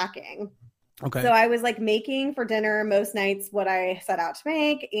wasn't tracking. Okay. So I was like making for dinner most nights what I set out to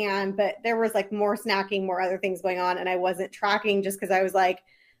make. But there was like more snacking, more other things going on. And I wasn't tracking just because I was like,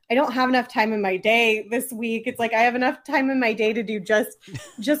 I don't have enough time in my day this week. It's like I have enough time in my day to do just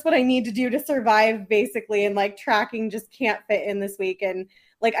what I need to do to survive basically. And like tracking just can't fit in this week. And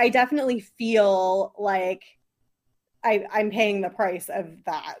like I definitely feel like I'm paying the price of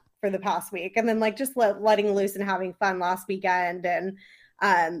that for the past week. And then like just letting loose and having fun last weekend. And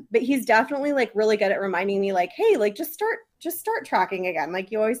but he's definitely like really good at reminding me like, hey, like just start tracking again.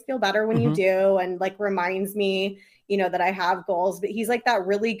 Like you always feel better when you do, and like reminds me, you know, that I have goals. But he's like that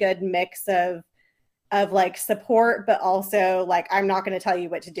really good mix of like support, but also like, I'm not going to tell you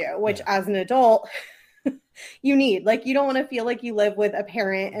what to do, which as an adult you need. Like you don't want to feel like you live with a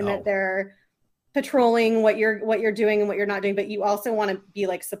parent and that they're patrolling what you're doing and what you're not doing, but you also want to be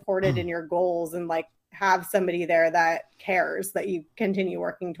like supported in your goals and like have somebody there that cares that you continue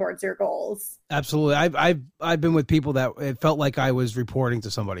working towards your goals. Absolutely. I've been with people that it felt like I was reporting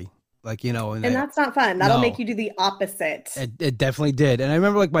to somebody. Like, you know, And that's not fun. That'll No. make you do the opposite. It definitely did. And I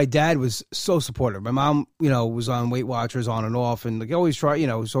remember like my dad was so supportive. My mom, you know, was on Weight Watchers on and off and like always try, you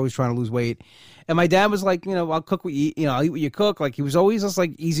know, was always trying to lose weight. And my dad was like, you know, I'll cook what you eat, you know, I'll eat what you cook. Like he was always just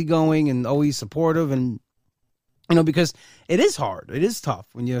like easygoing and always supportive. And, you know, because it is hard. It is tough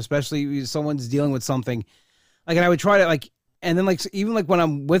when you, especially someone's dealing with something like, and I would try to like, and then like, even like when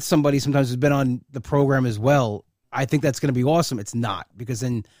I'm with somebody sometimes who's been on the program as well, I think that's going to be awesome. It's not, because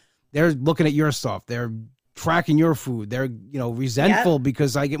then they're looking at your stuff. They're tracking your food. They're, you know, resentful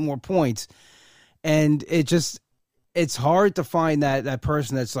because I get more points. And it's hard to find that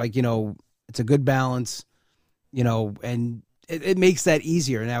person that's like, you know, it's a good balance, you know, and it makes that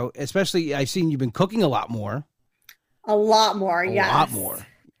easier. Now, especially I've seen you've been cooking a lot more. A lot more, A lot more.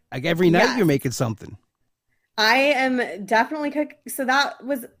 Like every night you're making something. I am definitely cooking. So that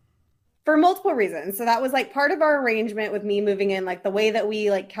was for multiple reasons. So that was like part of our arrangement with me moving in, like the way that we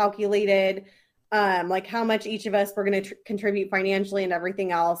like calculated like how much each of us were going to contribute financially and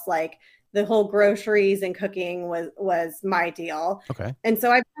everything else. Like the whole groceries and cooking was my deal. Okay. And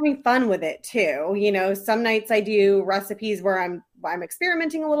so I'm having fun with it too. You know, some nights I do recipes where I'm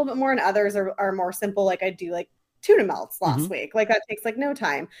experimenting a little bit more, and others are more simple. Like I do like tuna melts last week. Like that takes like no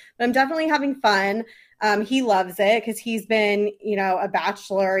time, but I'm definitely having fun. He loves it because he's been, you know, a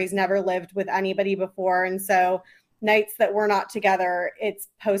bachelor. He's never lived with anybody before. And so nights that we're not together, it's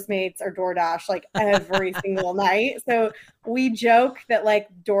Postmates or DoorDash like every single night. So we joke that like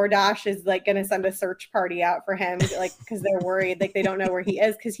DoorDash is like going to send a search party out for him, like, because they're worried, like they don't know where he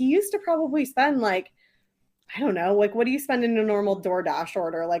is. Because he used to probably spend like, I don't know, like what do you spend in a normal DoorDash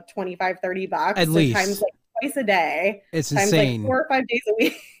order? Like $25-$30 at least. Times like twice a day. It's times insane. Like 4 or 5 days a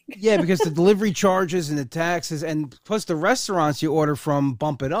week. Yeah, because the delivery charges and the taxes, and plus the restaurants you order from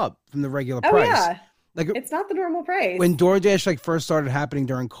bump it up from the regular price. Yeah. Like it's not the normal price. When DoorDash like first started happening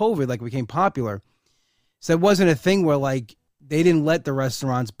during COVID, like became popular. So it wasn't a thing where like they didn't let the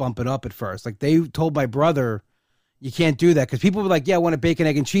restaurants bump it up at first. Like they told my brother, you can't do that, because people were like, yeah, I want a bacon,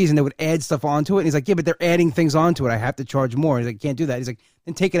 egg, and cheese, and they would add stuff onto it. And he's like, yeah, but they're adding things onto it. I have to charge more. He's like, can't do that. He's like,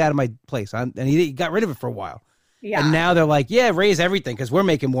 then take it out of my place. And he got rid of it for a while. Yeah. And now they're like, yeah, raise everything, because we're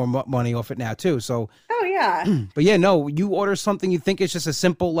making more money off it now too. So, oh yeah. But yeah, no, you order something you think it's just a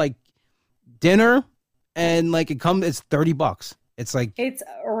simple like dinner, and like it's $30. It's like, it's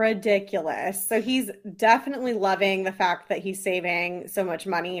ridiculous. So he's definitely loving the fact that he's saving so much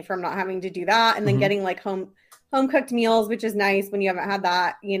money from not having to do that, and then getting like home cooked meals, which is nice when you haven't had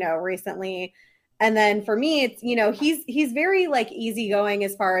that, you know, recently. And then for me, it's, you know, he's very like easygoing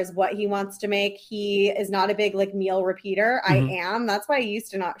as far as what he wants to make. He is not a big like meal repeater. I am. That's why I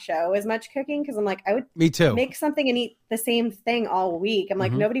used to not show as much cooking, because I'm like, I would me too, make something and eat the same thing all week. I'm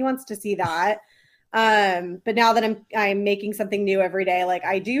like, nobody wants to see that. But now that I'm making something new every day, like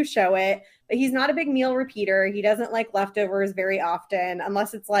I do show it. But he's not a big meal repeater. He doesn't like leftovers very often,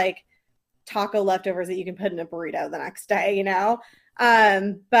 unless it's like taco leftovers that you can put in a burrito the next day, you know?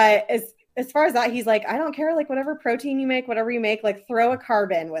 But as far as that, he's like, I don't care, like whatever protein you make, whatever you make, like throw a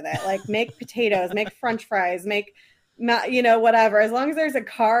carb in with it, like make potatoes, make French fries, make, you know, whatever. As long as there's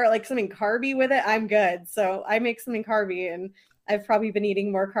like something carby with it, I'm good. So I make something carby, and I've probably been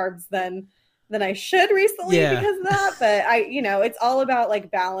eating more carbs than I should recently because of that. But you know, it's all about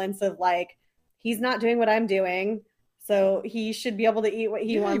like balance of like, he's not doing what I'm doing, so he should be able to eat what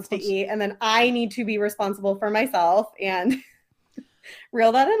he wants to eat. And then I need to be responsible for myself and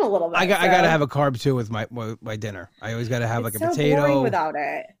reel that in a little bit. I got to have a carb too with my dinner. I always got to have like a potato. Boring without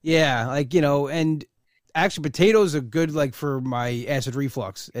it. Yeah. Like, you know, and actually potatoes are good like for my acid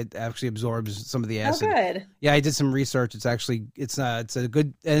reflux. It actually absorbs some of the acid. Oh, good. Yeah. I did some research. It's a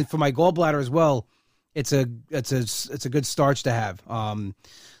good, and for my gallbladder as well, it's a good starch to have.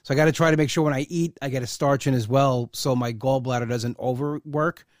 So I got to try to make sure when I eat, I get a starch in as well, so my gallbladder doesn't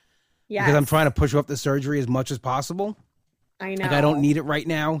overwork. Yeah. Because I'm trying to push off the surgery as much as possible. I know. Like I don't need it right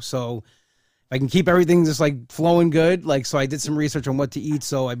now, so if I can keep everything just like flowing good. Like, so I did some research on what to eat.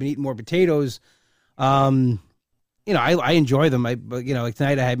 So I've been eating more potatoes. You know, I enjoy them. But you know, like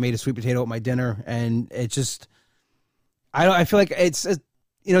tonight I had made a sweet potato at my dinner, and it just, I feel like it's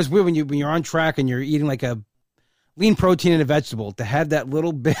you know, it's weird when you're on track and you're eating like a lean protein and a vegetable, to have that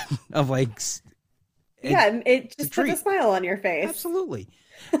little bit of like, it just puts a smile on your face. Absolutely.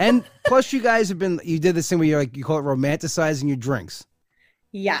 And plus, you guys you did this thing where you call it romanticizing your drinks.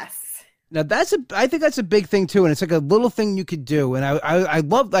 Yes. Now I think that's a big thing too, and it's like a little thing you could do. And I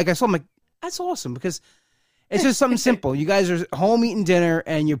love, like I saw, I'm like, that's awesome, because it's just something simple. You guys are home eating dinner,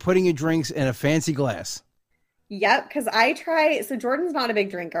 and you're putting your drinks in a fancy glass. Yep, because so Jordan's not a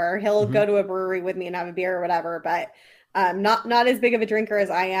big drinker. He'll go to a brewery with me and have a beer or whatever, but Not as big of a drinker as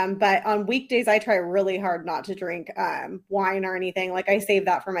I am, but on weekdays I try really hard not to drink wine or anything. Like I save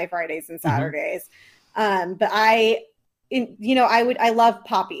that for my Fridays and Saturdays. But I love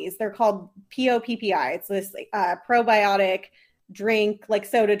poppies. They're called POPPI. It's this probiotic drink, like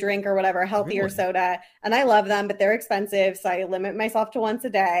soda drink or whatever, healthier soda. And I love them, but they're expensive. So I limit myself to once a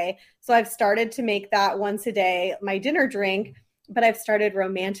day. So I've started to make that once a day my dinner drink, but I've started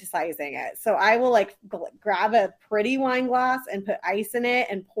romanticizing it. So I will like grab a pretty wine glass and put ice in it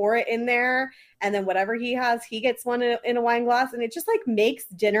and pour it in there. And then whatever he has, he gets one in a wine glass. And it just like makes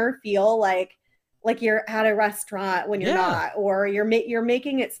dinner feel like you're at a restaurant when you're not, or you're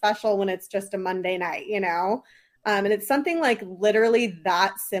making it special when it's just a Monday night, you know? And it's something like literally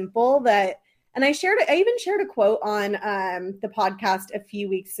that simple and I even shared a quote on the podcast a few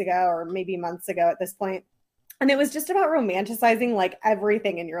weeks ago, or maybe months ago at this point. And it was just about romanticizing like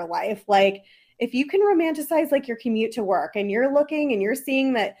everything in your life. Like if you can romanticize like your commute to work and you're looking and you're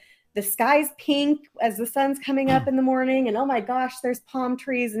seeing that the sky's pink as the sun's coming up in the morning and oh my gosh, there's palm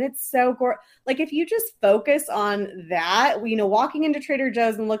trees and it's so gorgeous. Like if you just focus on that, walking into Trader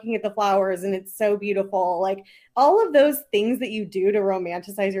Joe's and looking at the flowers and it's so beautiful, like all of those things that you do to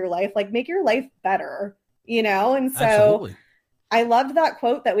romanticize your life, like make your life better, And so Absolutely. I loved that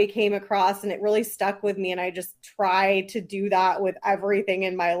quote that we came across and it really stuck with me. And I just try to do that with everything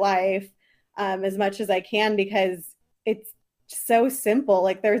in my life as much as I can, because it's so simple.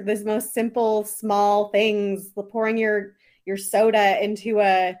 Like there's this most simple, small things. Pouring your soda into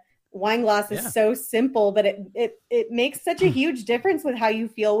a wine glass is so simple, but it makes such a huge difference with how you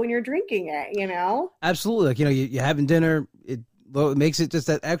feel when you're drinking it, Absolutely. Like, you're having dinner, it makes it just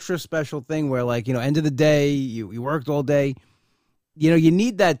that extra special thing where like, end of the day, you worked all day, you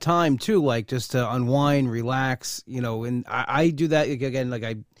need that time too, like just to unwind, relax, and I do that again. Like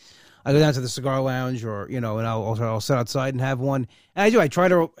I go down to the cigar lounge or, and I'll sit outside and have one. And I try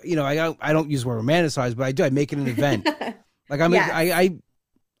to, I don't use the word romanticize, but I do. I make it an event. Like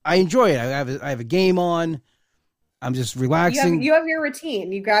I enjoy it. I have a game on. I'm just relaxing. You have your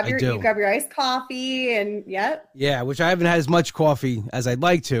routine. You grab your iced coffee and Yeah, which I haven't had as much coffee as I'd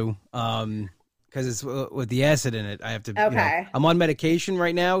like to. Because it's with the acid in it. I have to, I'm on medication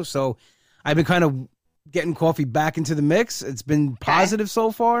right now. So I've been kind of getting coffee back into the mix. It's been positive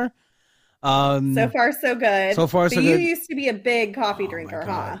so far. So far, so good. So far, so good. You used to be a big coffee drinker,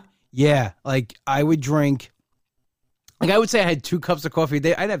 huh? Yeah. Like I would drink, like I would say I had 2 cups of coffee a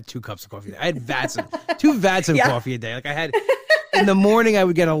day. I'd have 2 cups of coffee a day. I had two vats of coffee a day. Like I had, in the morning, I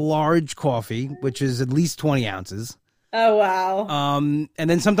would get a large coffee, which is at least 20 ounces. Oh, wow. And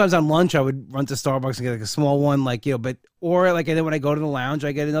then sometimes on lunch, I would run to Starbucks and get like a small one, like, and then when I go to the lounge,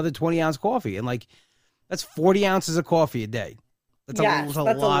 I get another 20-ounce coffee. And like, that's 40 ounces of coffee a day. That's a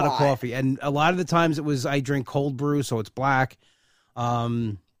lot of coffee. And a lot of the times I drink cold brew, so it's black.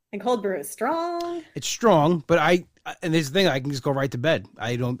 And cold brew is strong. It's strong, but and there's the thing, I can just go right to bed.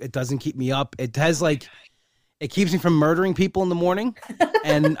 It doesn't keep me up. It keeps me from murdering people in the morning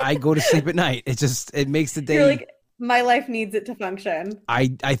and I go to sleep at night. It makes the day. You're like, my life needs it to function. I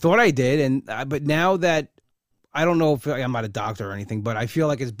thought I did. But now that I don't know if I'm not a doctor or anything, but I feel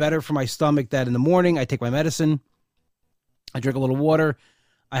like it's better for my stomach that in the morning I take my medicine. I drink a little water.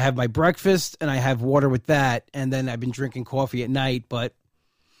 I have my breakfast and I have water with that. And then I've been drinking coffee at night, but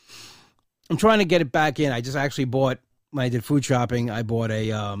I'm trying to get it back in. I just actually bought, when I did food shopping, I bought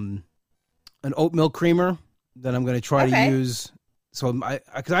an oat milk creamer that I'm going to try to use. So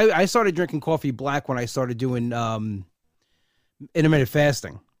because I started drinking coffee black when I started doing intermittent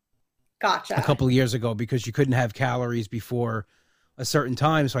fasting. Gotcha. A couple of years ago, because you couldn't have calories before a certain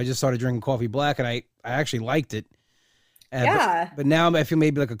time. So I just started drinking coffee black and I actually liked it. But now I feel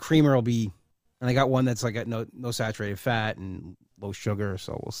maybe like a creamer will be, and I got one that's like got no saturated fat and low sugar.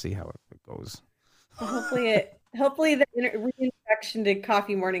 So we'll see how it goes. Well, hopefully the reintroduction to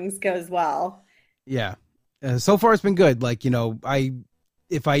coffee mornings goes well. Yeah. So far it's been good. Like,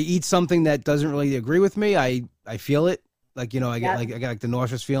 if I eat something that doesn't really agree with me, I feel it. Like, I get like the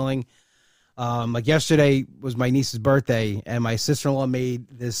nauseous feeling. Like yesterday was my niece's birthday and my sister-in-law made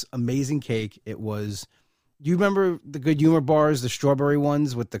this amazing cake. It was, do you remember the Good Humor bars, the strawberry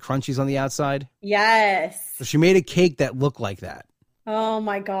ones with the crunchies on the outside? Yes. So she made a cake that looked like that. Oh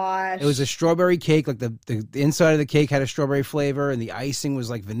my gosh. It was a strawberry cake. Like the inside of the cake had a strawberry flavor and the icing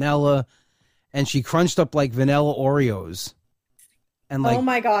was like vanilla. And she crunched up like vanilla Oreos. And like, oh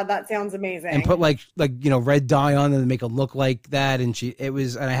my God, that sounds amazing. And put like red dye on them to make it look like that. And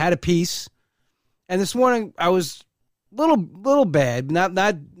and I had a piece. And this morning I was little bad,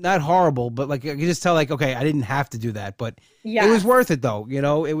 not horrible, but like I could just tell, like, okay, I didn't have to do that, but it was worth it though.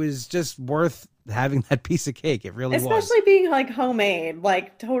 It was just worth having that piece of cake. It really was. Especially being like homemade,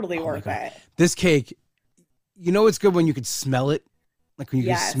 like totally worth it. This cake, you know, it's good when you can smell it. Like when you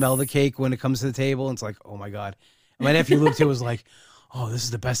can Yes. smell the cake when it comes to the table. And it's like, oh my God. And my nephew Luke too was like, oh, this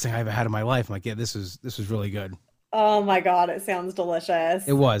is the best thing I ever had in my life. I'm like, yeah, this was really good. Oh my God, it sounds delicious.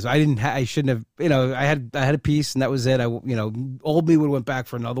 It was. I shouldn't have, you know, I had a piece and that was it. Old me would have went back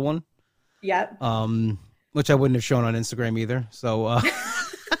for another one. Yep. Which I wouldn't have shown on Instagram either. So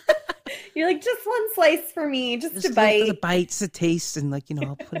you're like, just one slice for me, just a bite. bite. The bites, the taste, and like, you know,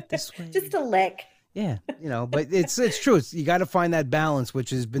 I'll put it this way. Just a lick. Yeah, you know, but it's true. You got to find that balance, which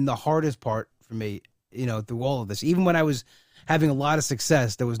has been the hardest part for me, you know, through all of this. Even when I was having a lot of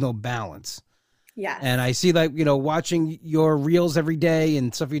success, there was no balance. Yeah. And I see, like, you know, watching your reels every day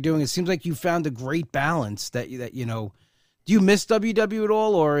and stuff you're doing, it seems like you found a great balance that you know, do you miss WW at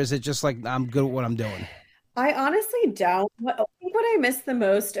all? Or is it just like, I'm good at what I'm doing? I honestly don't. I think what I miss the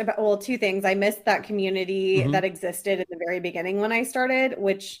most about, well, two things. I miss that community that existed in the very beginning when I started,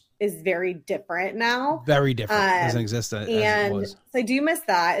 which is very different now. Very different. It doesn't exist as it was. So I do miss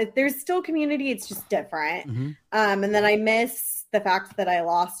that. There's still community. It's just different. And then I miss the fact that I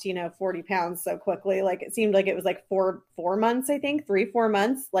lost, 40 pounds so quickly. Like it seemed like it was like four months, I think, 3-4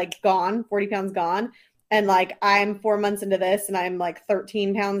 months, like gone, 40 pounds gone. And like, I'm 4 months into this and I'm like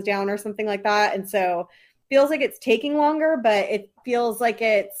 13 pounds down or something like that. And so feels like it's taking longer, but it feels like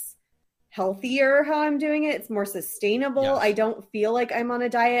it's healthier how I'm doing it. It's more sustainable. Yes. I don't feel like I'm on a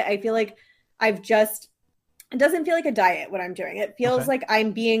diet. I feel like it doesn't feel like a diet when I'm doing it. It feels like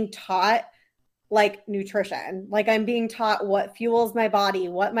I'm being taught like nutrition. Like I'm being taught what fuels my body,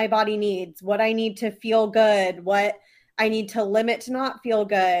 what my body needs, what I need to feel good, what I need to limit to not feel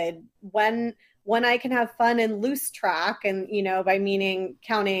good, when I can have fun and loose track. And, by meaning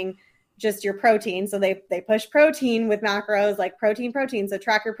counting just your protein. So they push protein with macros, like protein. So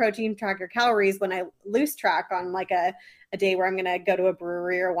track your protein, track your calories when I lose track on like a day where I'm going to go to a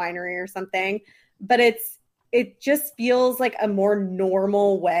brewery or winery or something. But it just feels like a more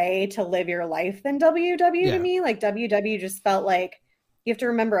normal way to live your life than WW to me. Like WW just felt like you have to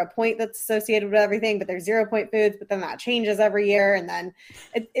remember a point that's associated with everything, but there's 0 point foods, but then that changes every year. And then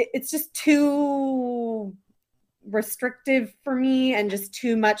it's just too restrictive for me and just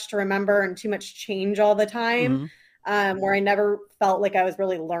too much to remember and too much change all the time, where I never felt like I was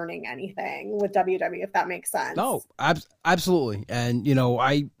really learning anything with WW, if that makes sense. No, absolutely. And,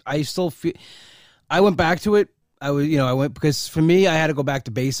 I still feel, I went back to it. I went because for me, I had to go back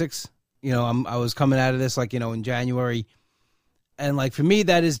to basics. I was coming out of this like, in January, and like, for me,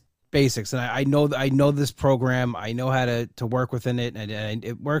 that is basics. And I know this program, I know how to work within it, and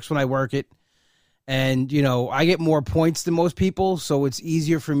it works when I work it. And, I get more points than most people, so it's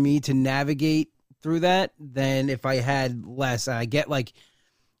easier for me to navigate through that than if I had less. I get like,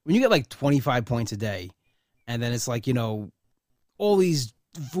 when you get like 25 points a day, and then it's like, all these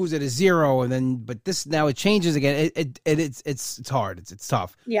foods at a 0, and then, but this, now it changes again. It's hard. It's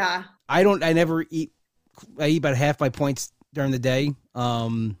tough. Yeah. I never eat. I eat about half my points during the day,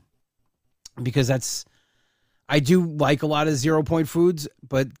 because I do like a lot of 0 point foods,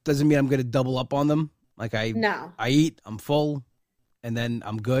 but doesn't mean I'm going to double up on them. Like I eat, I'm full, and then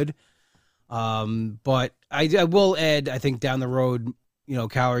I'm good. But I will add, I think down the road,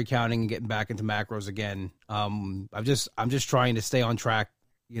 calorie counting and getting back into macros again. I'm just trying to stay on track,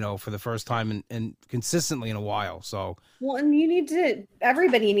 for the first time and consistently in a while. So, well, and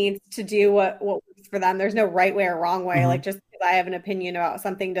everybody needs to do what works for them. There's no right way or wrong way. Like just because I have an opinion about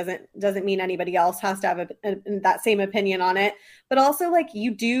something doesn't mean anybody else has to have that same opinion on it. But also like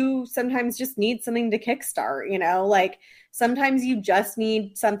you do sometimes just need something to kickstart, like sometimes you just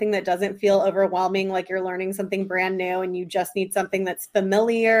need something that doesn't feel overwhelming. Like you're learning something brand new and you just need something that's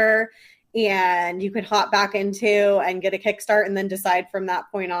familiar and you could hop back into and get a kickstart and then decide from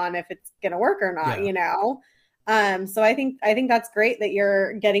that point on if it's going to work or not, So I think that's great that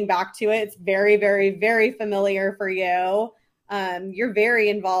you're getting back to it. It's very, very, very familiar for you. You're very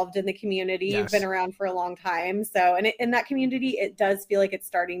involved in the community. Yes. You've been around for a long time. So, and in that community, it does feel like it's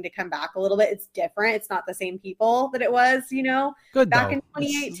starting to come back a little bit. It's different. It's not the same people that it was, Good, back though. in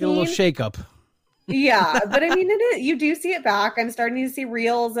 2018. It's a little shakeup. Yeah, but I mean, you do see it back. I'm starting to see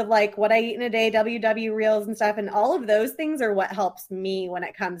reels of like what I eat in a day, WW reels and stuff. And all of those things are what helps me when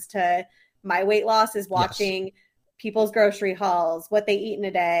it comes to my weight loss is watching people's grocery hauls, what they eat in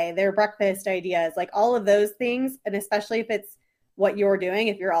a day, their breakfast ideas, like all of those things. And especially if it's what you're doing,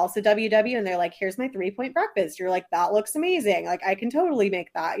 if you're also WW and they're like, here's my 3-point breakfast. You're like, that looks amazing. Like I can totally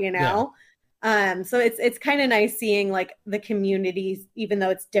make that, Yeah. So it's kind of nice seeing like the communities, even though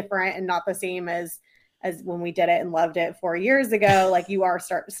it's different and not the same as as when we did it and loved it 4 years ago. Like you are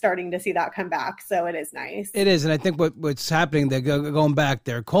starting to see that come back. So it is nice. It is. And I think what's happening, they're going back,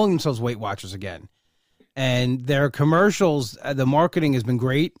 they're calling themselves Weight Watchers again. And their commercials, the marketing has been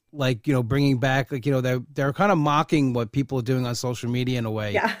great. Like, bringing back, like, they're kind of mocking what people are doing on social media in a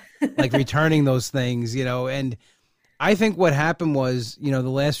way. Yeah. Like returning those things, and I think what happened was, the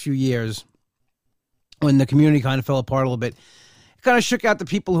last few years when the community kind of fell apart a little bit, it kind of shook out the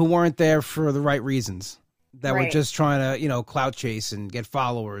people who weren't there for the right reasons, that were just trying to, clout chase and get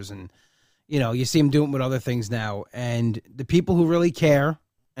followers. And, you see them doing it with other things now. And the people who really care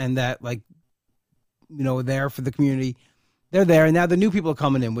and that, like, there for the community, they're there. And now the new people are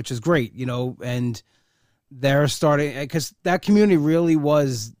coming in, which is great, and they're starting, because that community really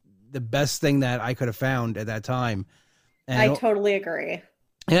was the best thing that I could have found at that time. And I totally agree.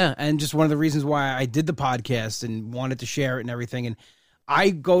 Yeah. And just one of the reasons why I did the podcast and wanted to share it and everything. And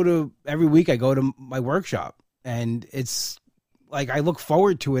every week I go to my workshop, and it's like, I look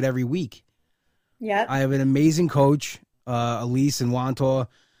forward to it every week. Yeah. I have an amazing coach, Elise and Wantor.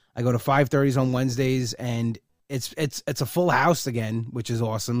 I go to 5:30s on Wednesdays, and it's a full house again, which is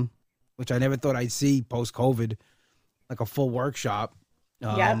awesome, which I never thought I'd see post-COVID, like a full workshop.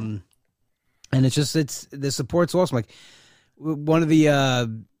 And the support's awesome. Like one of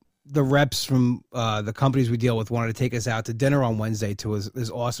the reps from the companies we deal with wanted to take us out to dinner on Wednesday to this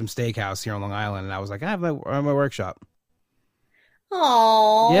awesome steakhouse here on Long Island. And I was like, I'm at my workshop.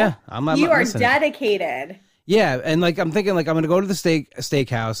 Oh, yeah. You are dedicated. Yeah. And like, I'm thinking like, I'm going to go to the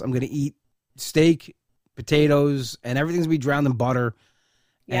steakhouse. I'm going to eat steak, potatoes, and everything's going to be drowned in butter.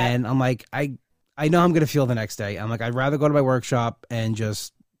 Yeah. And I'm like, I know I'm going to feel the next day. I'm like, I'd rather go to my workshop and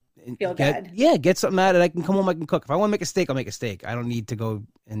just feel good. Yeah, get something out of it. I can come home, I can cook. If I want to make a steak, I'll make a steak. I don't need to go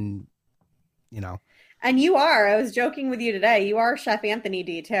and, And you are. I was joking with you today. You are Chef Anthony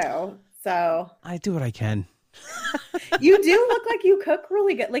D too. So I do what I can. You do look like you cook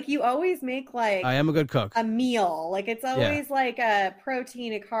really good. Like you always make like I am a good cook. A meal. Like it's always like a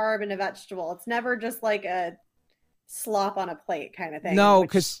protein, a carb, and a vegetable. It's never just like a slop on a plate kind of thing. No,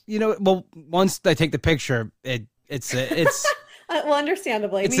 because once I take the picture, it's well,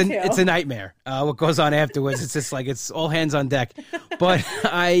 understandably, me too. It's a nightmare. What goes on afterwards, it's just like it's all hands on deck. But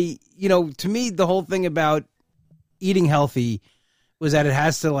to me, the whole thing about eating healthy was that it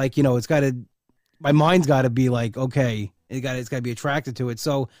has to it's got to. My mind's got to be like, okay, it's got to be attracted to it.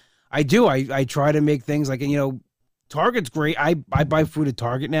 So I do. I try to make things like, Target's great. I buy food at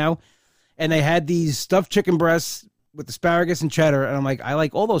Target now, and they had these stuffed chicken breasts with asparagus and cheddar, and I'm like, I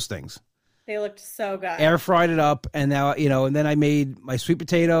like all those things. They looked so good. Air fried it up, and now and then I made my sweet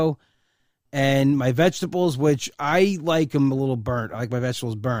potato and my vegetables, which I like them a little burnt. I like my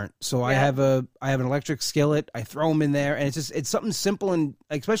vegetables burnt, so yeah. I have an electric skillet. I throw them in there, and it's something simple, and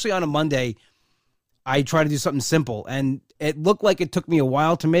especially on a Monday, I try to do something simple. And it looked like it took me a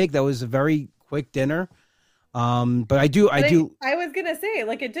while to make. That was a very quick dinner. But I do. I was gonna say,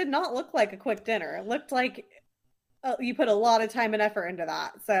 like, it did not look like a quick dinner. It looked like you put a lot of time and effort into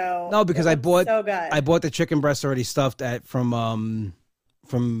that. So no, because I bought so good. I bought the chicken breast already stuffed from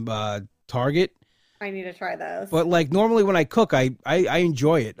Target. I need to try those. But like normally when I cook, I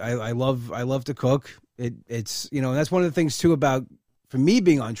enjoy it. I love to cook. It's that's one of the things too about for me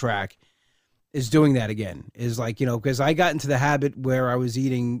being on track is doing that again. Is like because I got into the habit where I was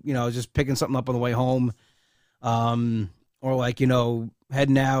eating just picking something up on the way home, or like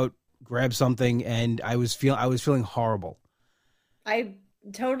heading out, grab something, and I was feeling horrible. I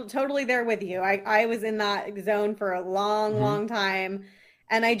totally there with you. I was in that zone for a long time,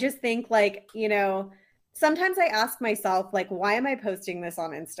 and I just think sometimes I ask myself why am I posting this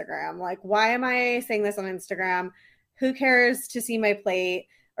on Instagram? Like why am I saying this on Instagram? Who cares to see my plate?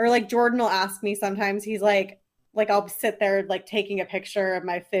 Or Jordan will ask me sometimes. He's like I'll sit there taking a picture of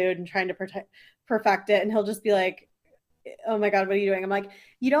my food and trying to perfect it, and he'll just be like, oh my God, what are you doing? I'm like,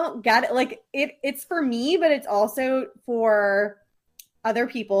 you don't get it. It's for me, but it's also for other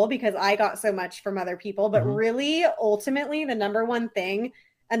people because I got so much from other people. But really, ultimately, the number one thing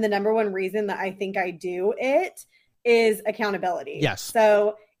and the number one reason that I think I do it is accountability. Yes.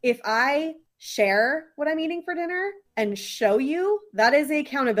 So if I share what I'm eating for dinner and show you, that is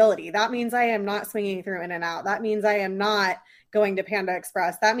accountability. That means I am not swinging through In-N-Out. That means I am not going to Panda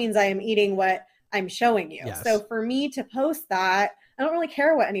Express. That means I am eating what I'm showing you. Yes. So for me to post that, I don't really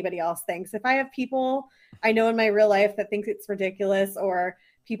care what anybody else thinks. If I have people I know in my real life that think it's ridiculous, or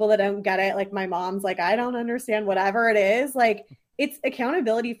people that don't get it, like my mom's like, I don't understand, whatever it is, it's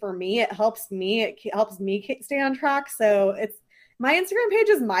accountability for me. It helps me stay on track. So it's my Instagram page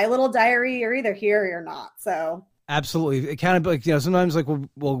is my little diary. You're either here or you're not. So absolutely accountability. Sometimes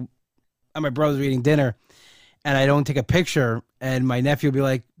we'll and my brother's eating dinner, and I don't take a picture, and my nephew will be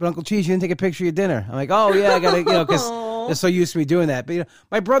like, "But Uncle Cheese, you didn't take a picture of your dinner." I'm like, "Oh yeah, I gotta," because they're so used to me doing that. But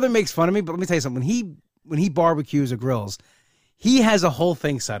my brother makes fun of me. But let me tell you something: when he barbecues or grills, he has a whole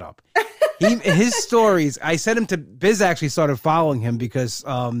thing set up. His stories. I sent him to Biz. Actually, started following him because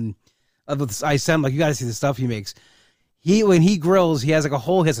I sent him like, you got to see the stuff he makes. When he grills, he has like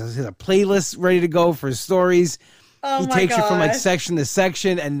he has a playlist ready to go for his stories. Oh he takes you from like section to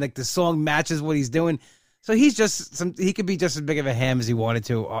section, and like the song matches what he's doing. So he's he could be just as big of a ham as he wanted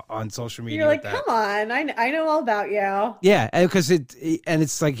to on social media. You're like, come on, I know all about you. Yeah, and because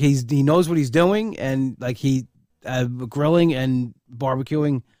it's like he knows what he's doing, and like grilling and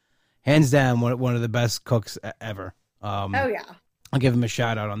barbecuing, hands down one of the best cooks ever. Oh yeah, I'll give him a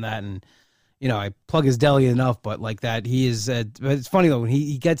shout out on that, and I plug his deli enough, but like that he is. But it's funny though when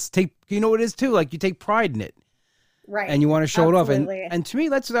he gets you know what it is too. Like you take pride in it, right? And you want to show it off, and to me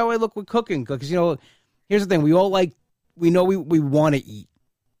that's how I look with cooking, because here's the thing: we know we want to eat.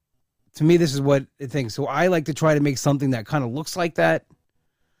 To me, this is what I think. So I like to try to make something that kind of looks like that.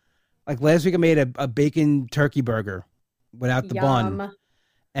 Like last week, I made a bacon turkey burger without the bun,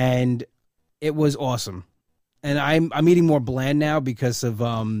 and it was awesome. And I'm eating more bland now because of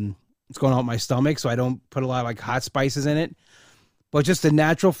it's going on with my stomach, so I don't put a lot of like hot spices in it. But just the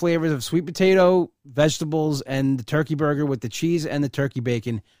natural flavors of sweet potato, vegetables, and the turkey burger with the cheese and the turkey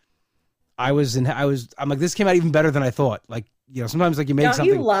bacon. I'm like, this came out even better than I thought. Like, sometimes like you make something.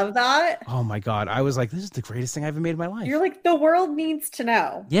 You love that? Oh my God. I was like, this is the greatest thing I've ever made in my life. You're like, the world needs to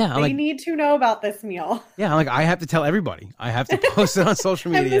know. Yeah. They need to know about this meal. Yeah. I'm like, I have to tell everybody. I have to post it on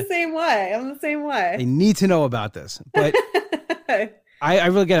social media. I'm the same way. They need to know about this. But I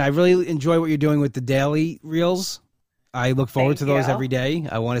really enjoy what you're doing with the daily reels. I look forward to those every day.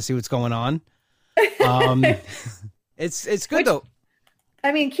 I want to see what's going on. It's good though.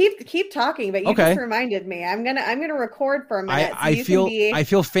 I mean, keep talking, but you just reminded me. I'm gonna record for a minute. I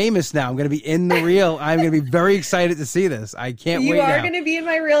feel famous now. I'm gonna be in the reel. I'm gonna be very excited to see this. I can't wait. You are gonna be in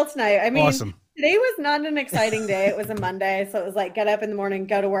my reel tonight. I mean, awesome. Today was not an exciting day. It was a Monday, so it was like get up in the morning,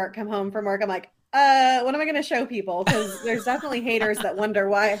 go to work, come home from work. I'm like, what am I gonna show people? Because there's definitely haters that wonder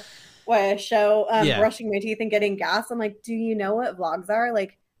why I show brushing my teeth and getting gas. I'm like, do you know what vlogs are?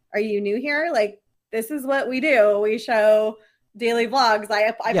 Like, are you new here? Like, this is what we do. We show daily vlogs.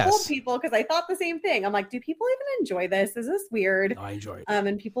 I pulled people because I thought the same thing. I'm like, do people even enjoy this? Is this weird? No, I enjoy it.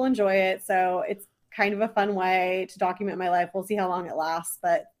 And people enjoy it. So it's kind of a fun way to document my life. We'll see how long it lasts,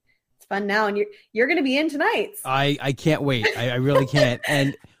 but it's fun now. And you're going to be in tonight. I can't wait. I really can't.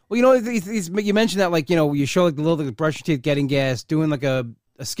 And well, you mentioned that, like, you show like the little like, brush your teeth, getting gas, doing like a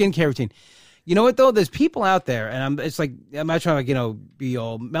skincare routine. You know what though? There's people out there, and I'm not trying to be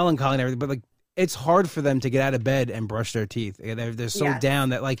all melancholy and everything, but like, it's hard for them to get out of bed and brush their teeth. They're so down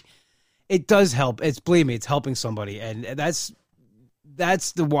that like it does help. Believe me, it's helping somebody, and that's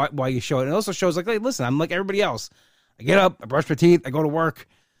the why you show it. And it also shows like, hey, listen, I'm like everybody else. I get up, I brush my teeth, I go to work,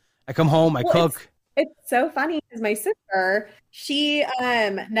 I come home, I cook. It's so funny because my sister, she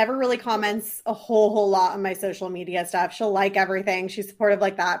never really comments a whole lot on my social media stuff. She'll like everything. She's supportive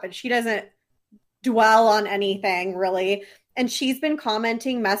like that, but she doesn't dwell on anything really. And she's been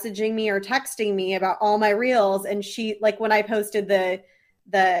commenting, messaging me or texting me about all my reels. And she, like when I posted the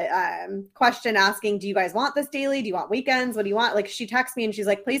question asking, do you guys want this daily? Do you want weekends? What do you want? Like she texts me and she's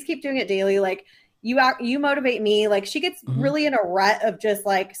like, please keep doing it daily. Like you motivate me. Like she gets really in a rut of just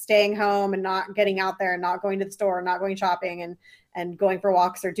like staying home and not getting out there and not going to the store, not going shopping and going for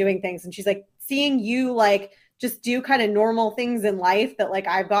walks or doing things. And she's like, seeing you like just do kind of normal things in life that like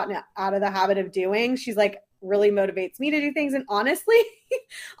I've gotten out of the habit of doing. She's like, really motivates me to do things. And honestly,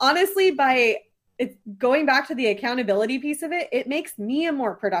 by it's going back to the accountability piece of it, it makes me a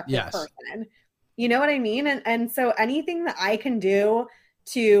more productive person. You know what I mean? And so anything that I can do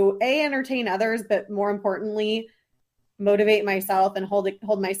to entertain others, but more importantly, motivate myself and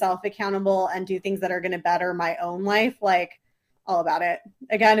hold myself accountable and do things that are going to better my own life, like all about it.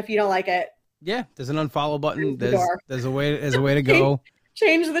 Again, if you don't like it, there's an unfollow button. There's a way to go.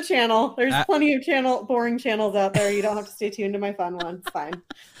 Change the channel. There's plenty of boring channels out there. You don't have to stay tuned to my fun one. It's fine.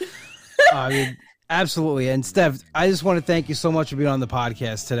 I mean, absolutely. And Steph, I just want to thank you so much for being on the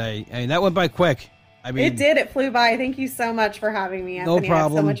podcast today. I mean, that went by quick. I mean, it did. It flew by. Thank you so much for having me, Anthony. No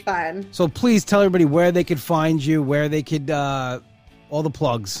problem. I had so much fun. So please tell everybody where they could find you, where they could, all the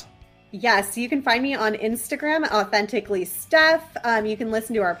plugs. Yes, you can find me on Instagram, Authentically Steph. You can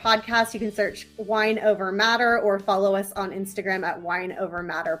listen to our podcast. You can search Wine Over Matter or follow us on Instagram at Wine Over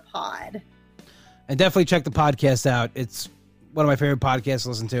Matter Pod. And definitely check the podcast out. It's one of my favorite podcasts to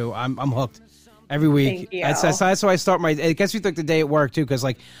listen to. I'm hooked. every week. Thank you. That's how I start my. It gets me through the day at work too, because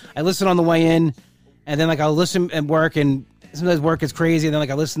like I listen on the way in, and then like I'll listen at work, and sometimes work is crazy, and then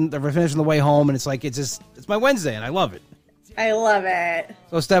like I finish on the way home, and it's like it's my Wednesday, and I love it. I love it.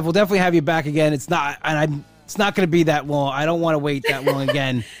 So Steph, we'll definitely have you back again. It's not going to be that long. I don't want to wait that long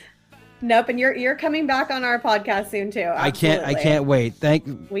again. Nope, and you're coming back on our podcast soon too. Absolutely. I can't wait. Thank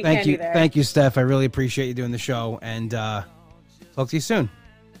you, Steph. I really appreciate you doing the show, and talk to you soon.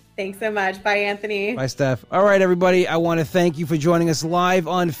 Thanks so much. Bye, Anthony. Bye, Steph. All right, everybody. I want to thank you for joining us live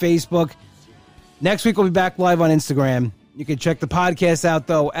on Facebook. Next week we'll be back live on Instagram. You can check the podcast out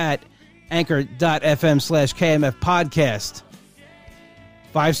though at anchor.fm/KMF podcast.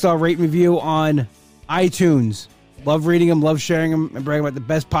 5-star rate and review on iTunes. Love reading them, love sharing them, and bragging about the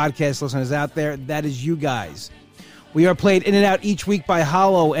best podcast listeners out there. That is you guys. We are played in and out each week by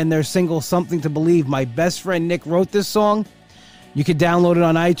Hollow and their single Something to Believe. My best friend Nick wrote this song. You can download it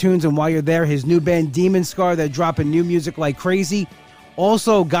on iTunes, and while you're there, his new band Demon Scar, they're dropping new music like crazy.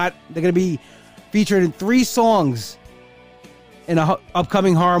 Also they're going to be featured in 3 songs in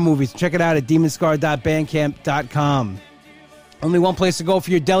upcoming horror movies. Check it out at demonscar.bandcamp.com. Only one place to go for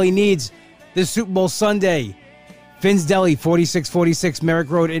your deli needs this Super Bowl Sunday. Finn's Deli, 4646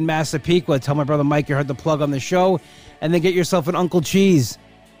 Merrick Road in Massapequa. Tell my brother Mike you heard the plug on the show. And then get yourself an Uncle Cheese.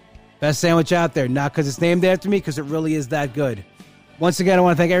 Best sandwich out there. Not because it's named after me, because it really is that good. Once again, I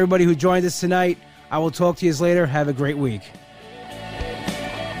want to thank everybody who joined us tonight. I will talk to you later. Have a great week.